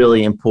is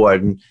really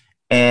important.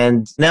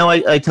 And now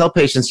I tell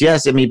patients,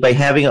 yes, by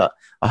having a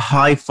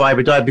high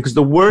fiber diet, because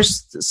the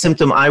worst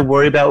symptom I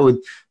worry about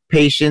with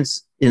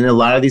patients in a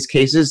lot of these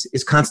cases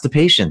is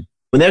constipation.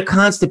 When they're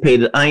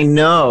constipated, I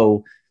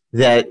know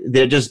that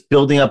they're just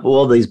building up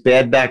all these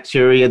bad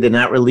bacteria. They're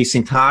not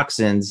releasing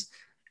toxins.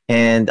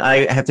 And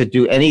I have to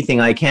do anything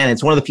I can.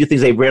 It's one of the few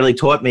things they rarely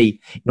taught me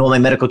in all my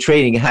medical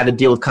training, how to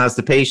deal with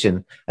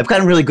constipation. I've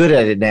gotten really good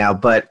at it now,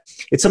 but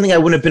it's something I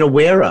wouldn't have been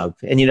aware of.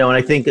 And, and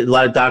I think a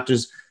lot of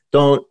doctors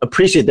don't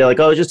appreciate it. They're like,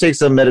 just take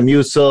some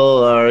Metamucil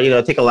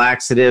or, take a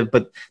laxative.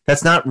 But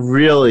that's not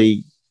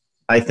really,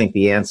 I think,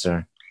 the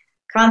answer.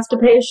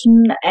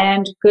 Constipation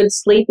and good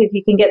sleep, if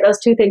you can get those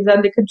two things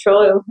under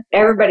control,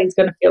 everybody's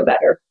going to feel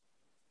better.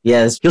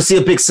 Yes, you'll see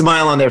a big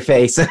smile on their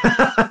face.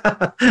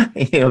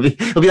 It'll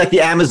be like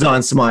the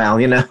Amazon smile,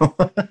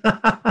 All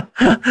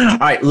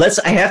right,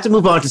 I have to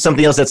move on to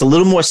something else that's a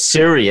little more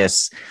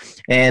serious.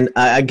 And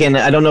again,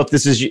 I don't know if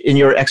this is in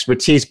your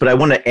expertise, but I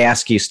want to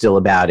ask you still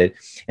about it.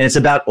 And it's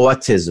about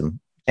autism.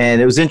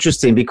 And it was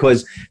interesting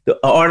because the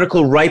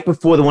article right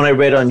before the one I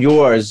read on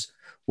yours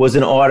was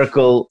an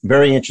article,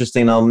 very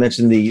interesting. I'll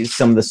mention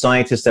some of the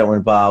scientists that were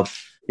involved.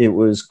 It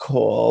was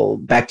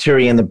called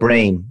Bacteria in the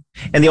Brain.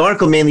 And the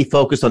article mainly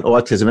focused on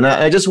autism. And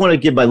I just want to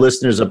give my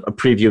listeners a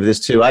preview of this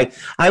too.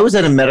 I was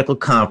at a medical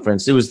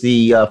conference. It was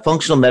the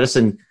Functional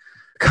Medicine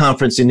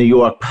Conference in New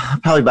York,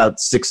 probably about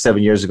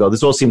 6-7 years ago.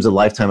 This all seems a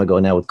lifetime ago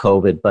now with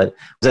COVID, but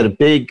I was at a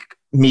big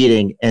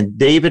meeting, and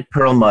David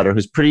Perlmutter,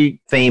 who's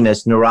pretty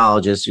famous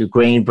neurologist,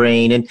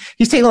 brain, and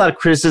he's taking a lot of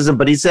criticism,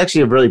 but he's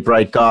actually a really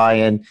bright guy,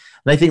 and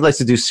I think likes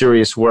to do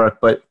serious work.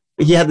 But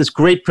he had this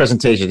great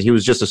presentation. He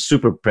was just a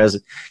super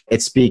present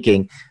at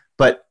speaking.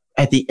 But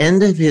at the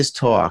end of his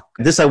talk,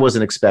 this I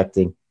wasn't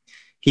expecting,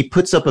 he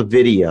puts up a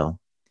video,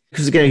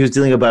 because again, he was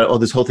dealing about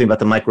this whole thing about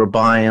the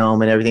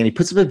microbiome and everything. And he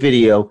puts up a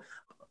video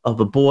of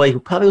a boy who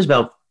probably was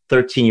about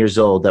 13 years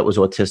old that was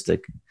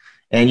autistic.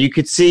 And you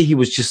could see he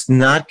was just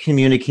not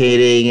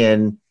communicating,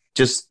 and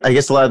just, I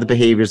guess, a lot of the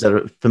behaviors that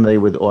are familiar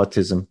with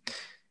autism.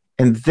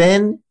 And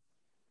then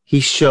he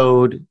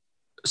showed,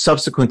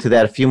 subsequent to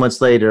that, a few months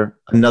later,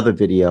 another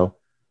video.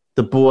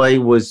 The boy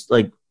was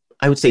like,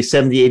 I would say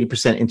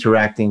 70-80%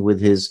 interacting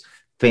with his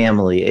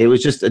family. It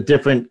was just a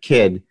different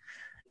kid.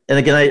 And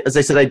again, as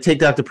I said, I take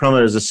Dr.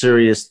 Perlmutter as a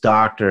serious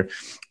doctor.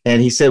 And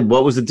he said,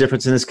 what was the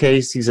difference in this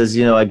case? He says,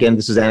 again,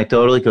 this is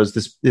anecdotal, because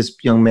this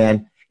young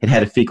man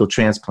had a fecal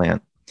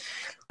transplant.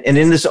 And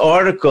in this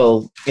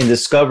article in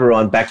Discover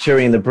on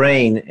bacteria in the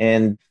brain,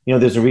 and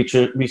there's a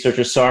researcher,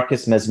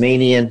 Sarkis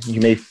Mesmanian,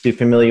 you may be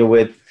familiar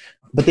with,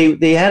 but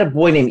they had a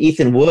boy named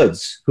Ethan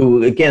Woods,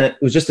 who, again, it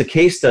was just a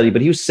case study,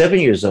 but he was 7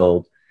 years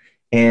old,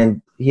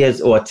 and he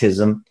has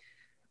autism.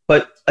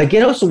 But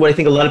again, also what I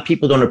think a lot of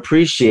people don't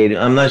appreciate,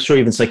 I'm not sure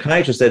even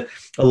psychiatrists, that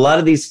a lot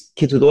of these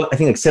kids with, I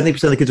think like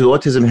 70% of the kids with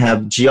autism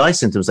have GI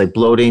symptoms like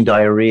bloating,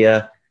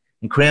 diarrhea,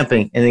 and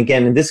cramping. And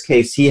again, in this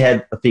case, he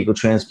had a fecal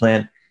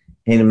transplant,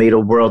 and it made a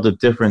world of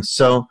difference.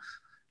 So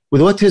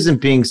with autism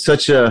being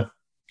such a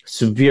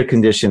severe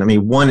condition. I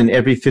mean, 1 in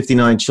every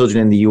 59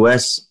 children in the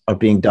U.S. are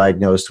being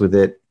diagnosed with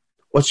it.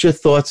 What's your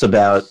thoughts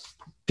about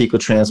fecal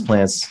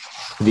transplants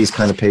for these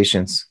kind of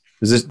patients?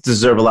 Does this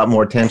deserve a lot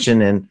more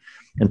attention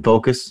and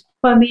focus?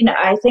 Well, I mean,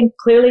 I think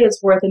clearly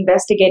it's worth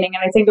investigating.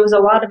 And I think there was a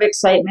lot of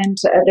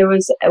excitement. There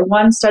was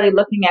one study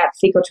looking at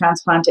fecal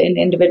transplant in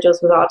individuals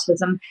with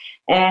autism.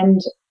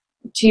 And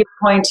to your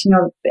point,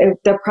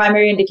 the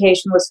primary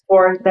indication was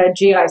for the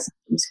GI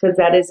symptoms, because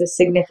that is a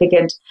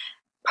significant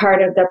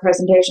part of the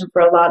presentation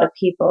for a lot of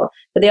people.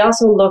 But they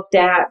also looked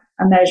at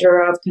a measure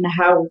of kind of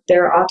how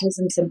their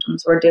autism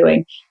symptoms were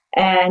doing.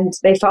 And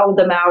they followed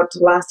them out.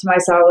 Last time I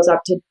saw it was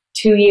up to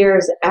 2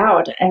 years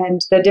out.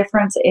 And the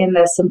difference in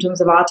the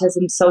symptoms of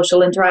autism,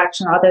 social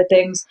interaction, other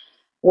things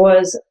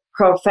was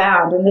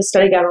profound. And this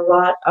study got a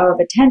lot of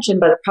attention.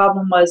 But the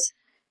problem was,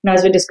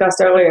 as we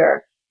discussed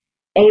earlier,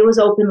 A, was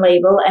open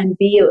label, and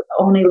B,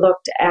 only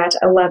looked at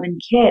 11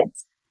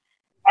 kids.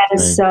 And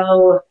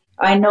so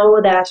I know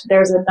that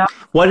there's enough.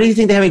 Why do you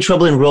think they're having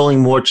trouble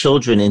enrolling more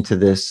children into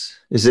this?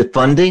 Is it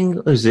funding?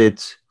 Or is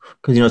it,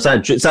 because,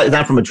 it's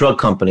not from a drug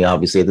company,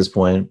 obviously, at this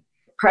point.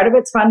 Part of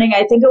it's funding.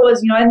 I think it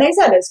was, and they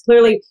said it's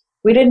clearly,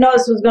 we didn't know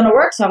this was going to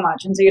work so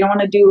much. And so you don't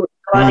want to do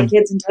a lot of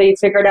kids until you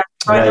figure it out.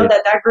 So I know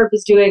that group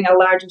is doing a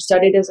larger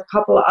study. There's a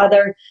couple of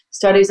other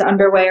studies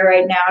underway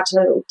right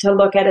now to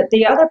look at it.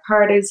 The other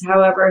part is,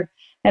 however,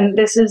 and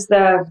this is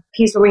the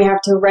piece where we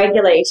have to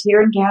regulate.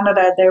 Here in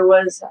Canada, there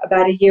was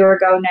about a year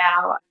ago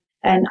now,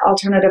 an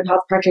alternative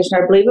health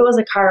practitioner, I believe it was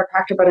a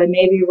chiropractor, but I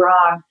may be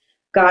wrong,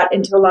 got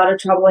into a lot of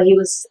trouble. He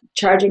was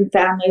charging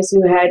families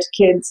who had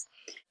kids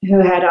who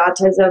had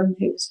autism.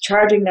 He was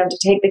charging them to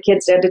take the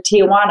kids down to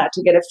Tijuana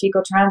to get a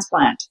fecal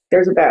transplant.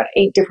 There's about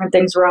 8 different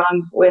things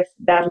wrong with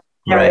that.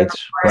 Right.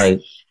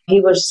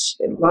 He lost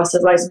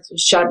his license,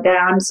 was shut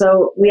down.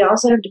 So we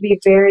also have to be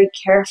very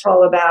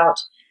careful about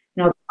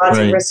lots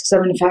of risks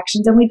of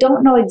infections, and we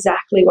don't know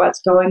exactly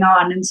what's going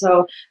on. And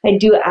so I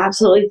do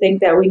absolutely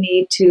think that we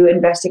need to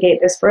investigate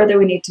this further.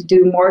 We need to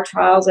do more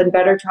trials and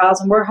better trials.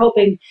 And we're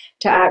hoping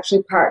to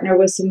actually partner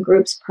with some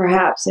groups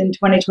perhaps in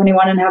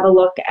 2021 and have a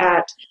look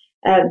at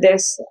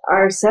this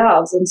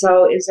ourselves. And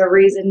so is there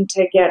reason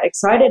to get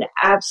excited?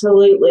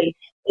 Absolutely.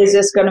 Is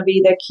this going to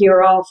be the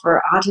cure-all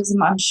for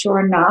autism? I'm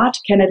sure not.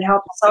 Can it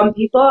help some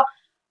people?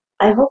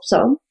 I hope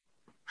so.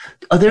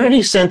 Are there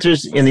any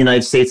centers in the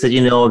United States that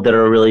you know of that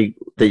are really,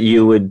 that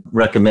you would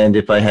recommend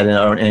if I had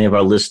any of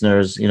our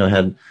listeners,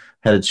 had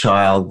a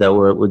child that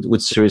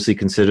would seriously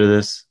consider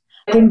this?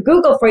 I can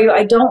Google for you.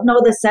 I don't know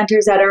the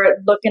centers that are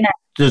looking at.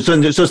 So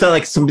it's not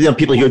like some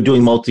people you're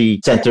doing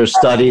multi-center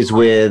studies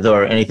with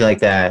or anything like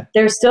that?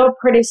 They're still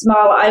pretty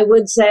small. I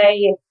would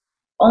say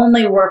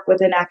only work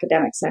with an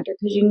academic center,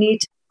 because you need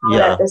to know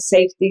that the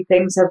safety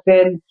things have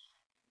been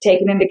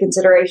taken into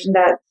consideration,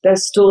 that the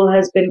stool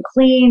has been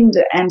cleaned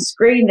and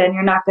screened, and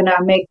you're not going to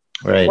make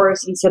it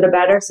worse instead of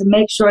better. So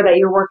make sure that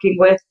you're working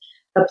with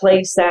a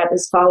place that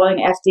is following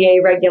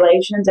FDA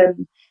regulations.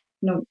 And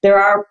there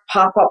are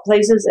pop-up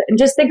places, and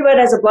just think of it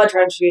as a blood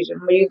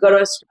transfusion. When you go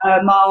to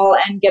a mall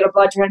and get a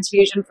blood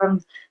transfusion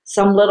from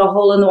some little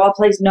hole-in-the-wall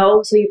place,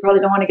 so you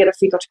probably don't want to get a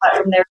fecal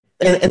transplant from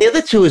there. And the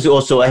other two is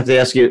also, I have to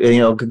ask you,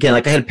 again,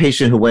 like I had a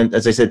patient who went,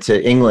 as I said,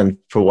 to England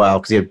for a while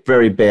because he had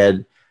very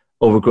bad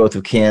overgrowth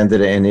of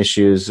candida and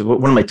issues.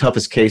 One of my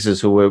toughest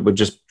cases who were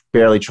just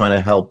barely trying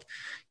to help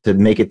to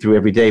make it through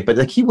every day.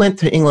 But he went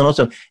to England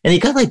also, and he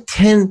got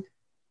 10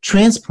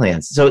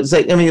 transplants. So it's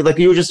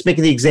you were just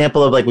making the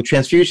example of with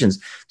transfusions.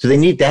 Do they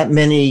need that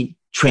many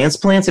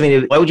transplants?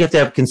 Why would you have to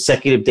have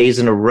consecutive days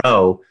in a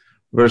row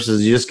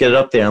versus you just get it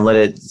up there and let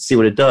it see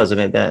what it does?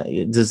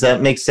 Does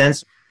that make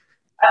sense?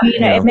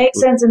 It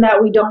makes sense in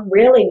that we don't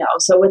really know.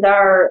 So with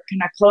our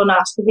kind of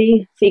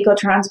colonoscopy, fecal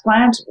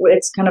transplant,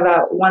 it's kind of a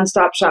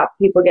one-stop shop.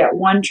 People get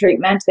one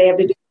treatment. They have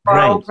to do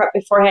oral prep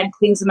beforehand,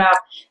 cleans them out.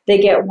 They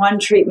get one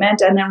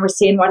treatment, and then we're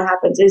seeing what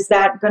happens. Is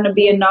that going to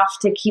be enough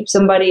to keep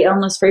somebody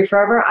illness-free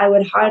forever? I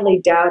would highly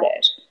doubt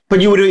it.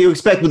 But you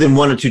expect within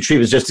 1 or 2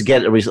 treatments just to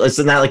get a response.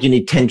 It's not like you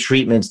need 10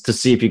 treatments to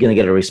see if you're going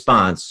to get a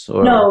response.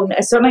 No,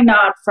 certainly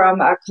not from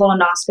a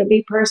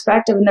colonoscopy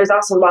perspective. And there's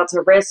also lots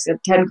of risks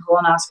of 10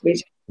 colonoscopies.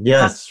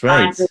 Yes,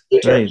 right.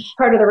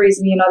 Part of the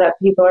reason, that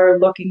people are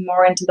looking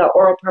more into the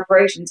oral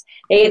preparations.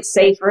 It's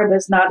safer.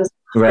 There's not as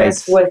much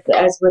risk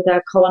as with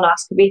a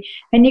colonoscopy.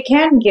 And you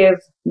can give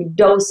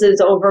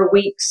doses over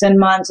weeks and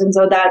months. And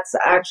so that's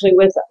actually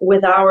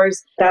with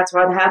ours, that's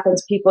what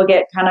happens. People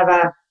get kind of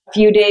a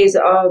few days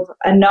of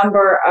a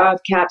number of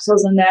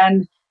capsules, and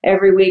then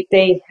every week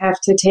they have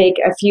to take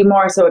a few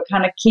more. So it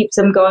kind of keeps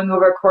them going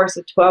over a course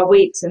of 12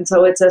 weeks. And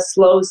so it's a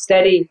slow,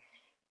 steady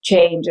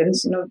change. And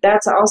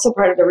that's also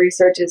part of the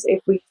research, is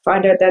if we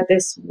find out that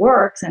this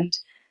works, and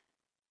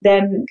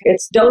then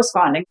it's dose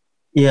finding.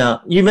 Yeah.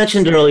 You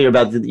mentioned earlier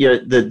about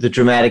the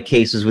dramatic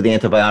cases with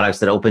antibiotics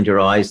that opened your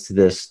eyes to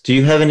this. Do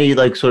you have any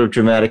sort of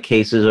dramatic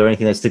cases or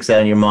anything that sticks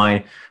out in your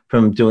mind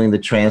from doing the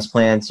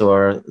transplants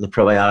or the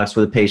probiotics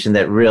with a patient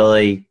that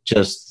really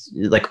just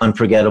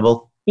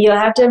unforgettable? You'll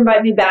have to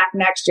invite me back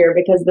next year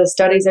because the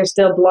studies are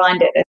still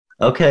blinded.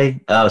 Okay.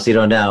 Oh, so you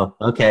don't know.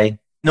 Okay.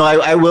 No,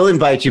 I will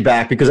invite you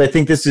back because I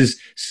think this is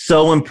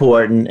so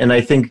important. And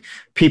I think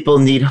people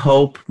need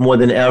hope more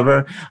than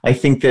ever. I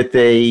think that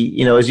they,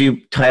 as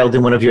you titled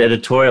in one of your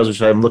editorials, which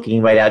I'm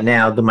looking right at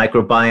now, the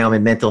microbiome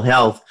and mental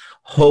health,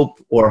 hope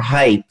or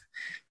hype.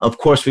 Of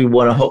course, we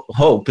want to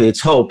hope.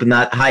 It's hope and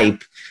not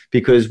hype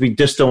because we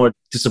just don't want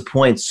to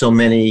disappoint so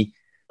many.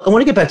 I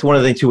want to get back to one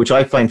other thing too, which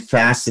I find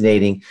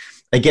fascinating.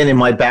 Again, in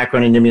my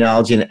background in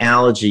immunology and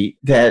allergy,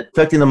 that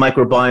affecting the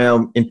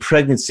microbiome in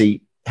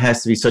pregnancy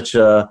has to be such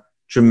a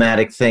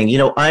dramatic thing.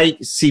 I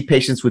see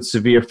patients with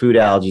severe food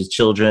allergies,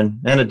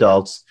 children and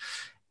adults.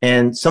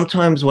 And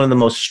sometimes one of the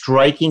most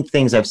striking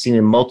things I've seen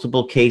in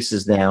multiple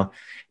cases now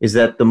is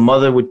that the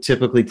mother would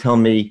typically tell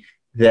me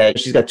that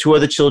she's got 2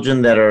 other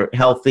children that are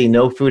healthy,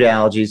 no food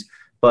allergies.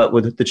 But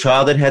with the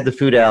child that had the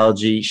food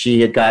allergy,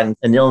 she had gotten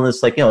an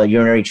illness like, a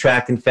urinary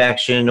tract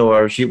infection,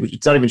 or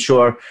it's not even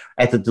sure.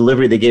 At the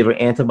delivery, they gave her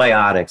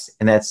antibiotics.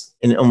 And that's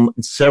in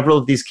several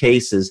of these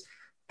cases,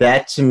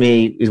 that to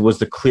me was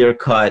the clear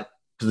cut.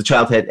 The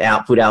child had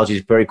food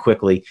allergies very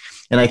quickly.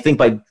 And I think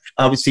by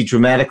obviously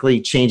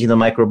dramatically changing the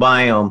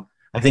microbiome,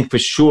 I think for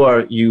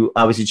sure you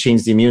obviously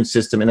change the immune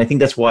system. And I think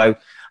that's why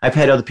I've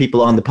had other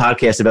people on the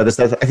podcast about this.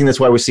 I think that's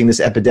why we're seeing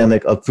this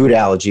epidemic of food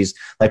allergies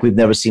like we've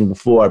never seen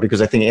before,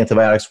 because I think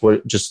antibiotics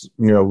were just,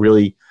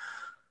 really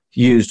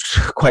used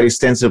quite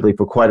extensively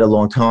for quite a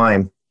long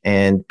time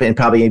and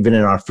probably even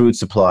in our food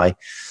supply.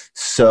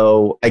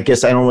 So I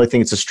guess I don't really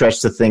think it's a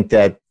stretch to think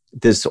that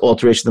this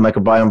alteration of the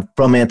microbiome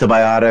from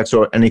antibiotics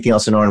or anything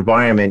else in our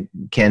environment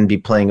can be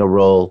playing a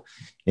role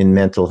in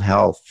mental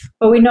health.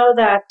 But we know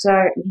that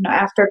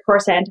after a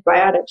course of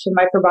antibiotics, your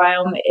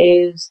microbiome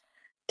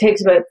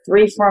takes about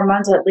 3-4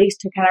 months at least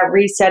to kind of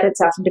reset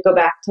itself and to go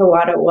back to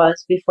what it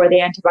was before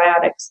the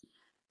antibiotics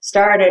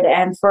started.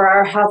 And for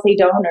our healthy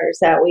donors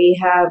that we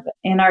have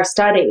in our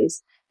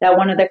studies, that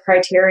one of the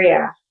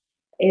criteria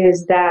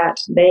is that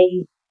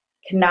they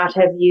cannot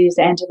have used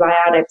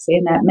antibiotics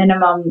in at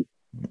minimum.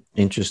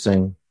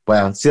 Interesting.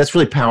 Wow. See, that's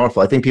really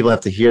powerful. I think people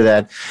have to hear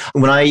that.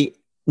 When I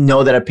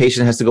know that a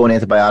patient has to go on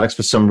antibiotics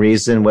for some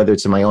reason, whether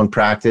it's in my own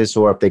practice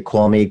or if they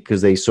call me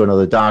because they saw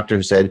another doctor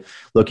who said,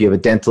 look, you have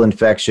a dental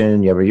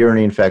infection, you have a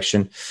urinary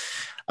infection,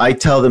 I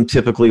tell them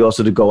typically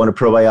also to go on a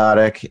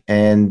probiotic.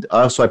 And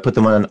also I put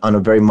them on a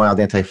very mild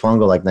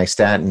antifungal like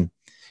nystatin.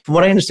 From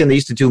what I understand, they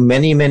used to do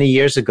many, many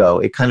years ago.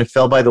 It kind of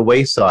fell by the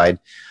wayside.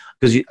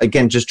 Because,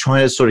 again, just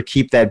trying to sort of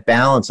keep that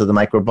balance of the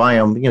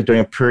microbiome,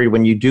 during a period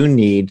when you do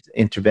need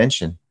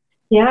intervention.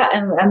 Yeah,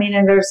 and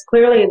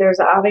there's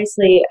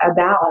obviously a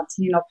balance.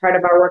 Part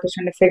of our work is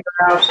trying to figure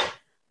out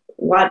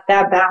what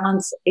that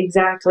balance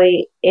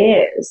exactly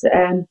is.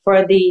 And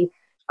for the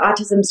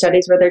autism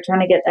studies where they're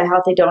trying to get the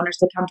healthy donors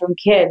to come from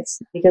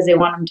kids because they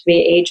want them to be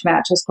age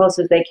matched as close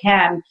as they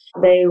can,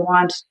 they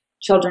want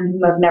children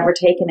who have never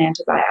taken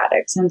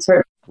antibiotics. And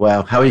certainly,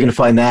 wow, how are you going to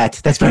find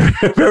that? That's very,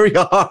 very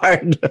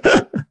hard.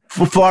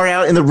 Far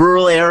out in the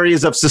rural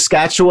areas of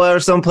Saskatchewan or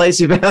someplace,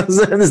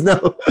 there's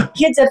no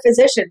kids of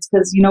physicians,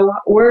 because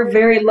we're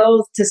very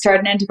loath to start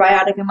an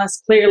antibiotic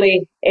unless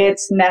clearly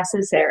it's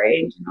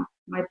necessary.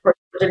 My poor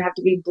children have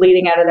to be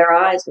bleeding out of their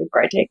eyes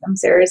before I take them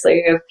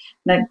seriously.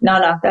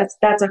 No, that's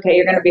okay.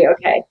 You're going to be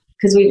okay,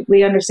 because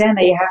we understand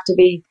that you have to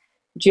be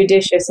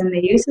judicious in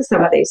the use of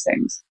some of these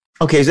things.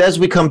 Okay, so as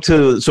we come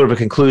to sort of a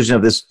conclusion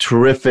of this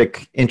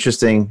terrific,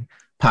 interesting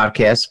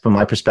podcast from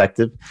my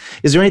perspective,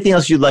 is there anything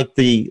else you'd like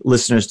the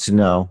listeners to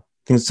know?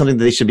 Something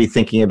that they should be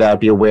thinking about,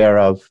 be aware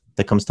of,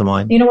 that comes to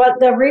mind? You know what?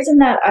 The reason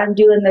that I'm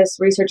doing this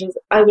research is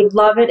I would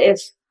love it if,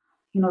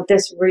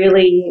 this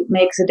really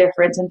makes a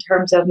difference in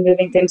terms of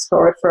moving things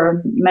forward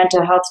for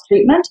mental health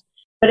treatment.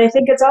 But I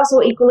think it's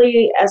also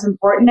equally as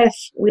important if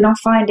we don't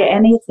find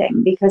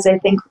anything, because I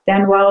think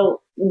then what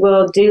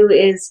we'll do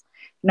is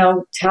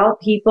tell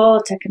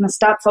people to kind of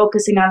stop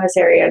focusing on this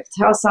area.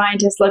 Tell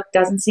scientists, look,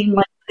 doesn't seem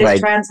like this right.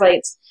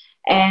 translates,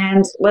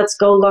 and let's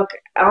go look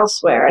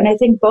elsewhere. And I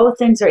think both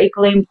things are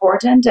equally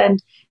important,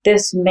 and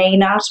this may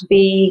not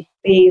be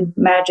the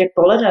magic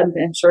bullet. I'm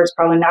sure it's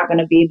probably not going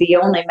to be the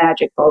only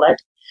magic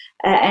bullet.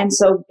 And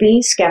so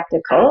be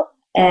skeptical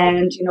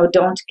and,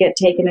 don't get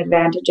taken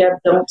advantage of.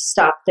 Don't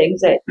stop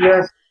things that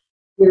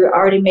you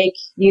already make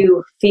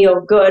you feel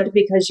good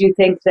because you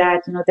think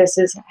that, this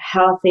is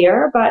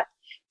healthier, but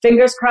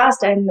fingers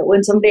crossed. And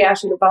when somebody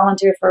asks you to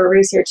volunteer for a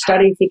research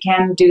study, if you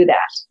can do that.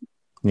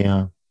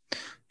 Yeah.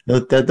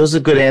 Those are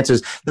good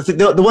answers.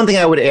 The one thing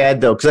I would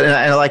add, though, because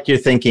I like your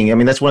thinking.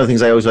 That's one of the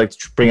things I always like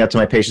to bring out to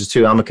my patients,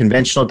 too. I'm a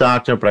conventional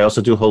doctor, but I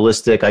also do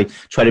holistic. I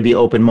try to be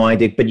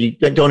open-minded, but you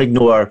don't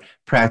ignore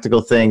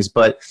practical things.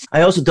 But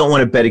I also don't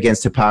want to bet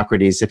against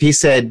Hippocrates. If he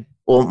said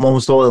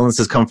almost all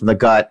illnesses come from the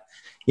gut,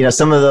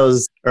 some of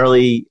those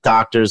early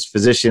doctors,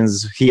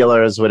 physicians,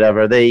 healers,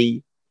 whatever,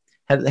 they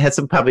had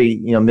some probably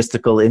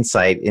mystical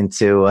insight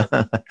into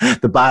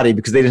the body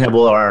because they didn't have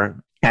all our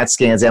CAT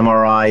scans,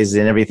 MRIs,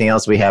 and everything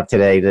else we have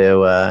today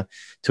to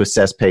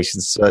assess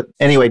patients.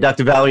 Anyway,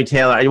 Dr. Valerie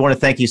Taylor, I want to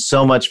thank you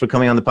so much for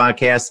coming on the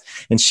podcast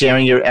and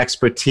sharing your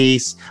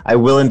expertise. I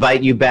will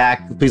invite you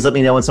back. Please let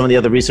me know when some of the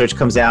other research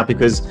comes out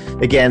because,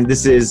 again,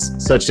 this is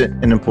such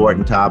an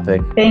important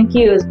topic. Thank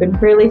you. It's been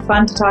really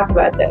fun to talk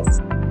about this.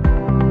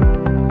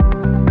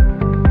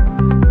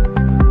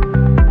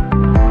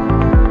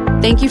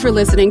 Thank you for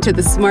listening to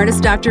The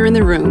Smartest Doctor in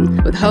the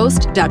Room with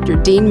host Dr.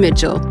 Dean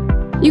Mitchell.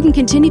 You can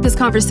continue this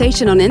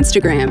conversation on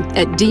Instagram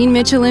at Dean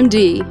Mitchell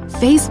MD,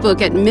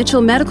 Facebook at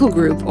Mitchell Medical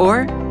Group,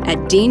 or at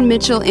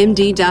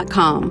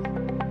deanmitchellmd.com.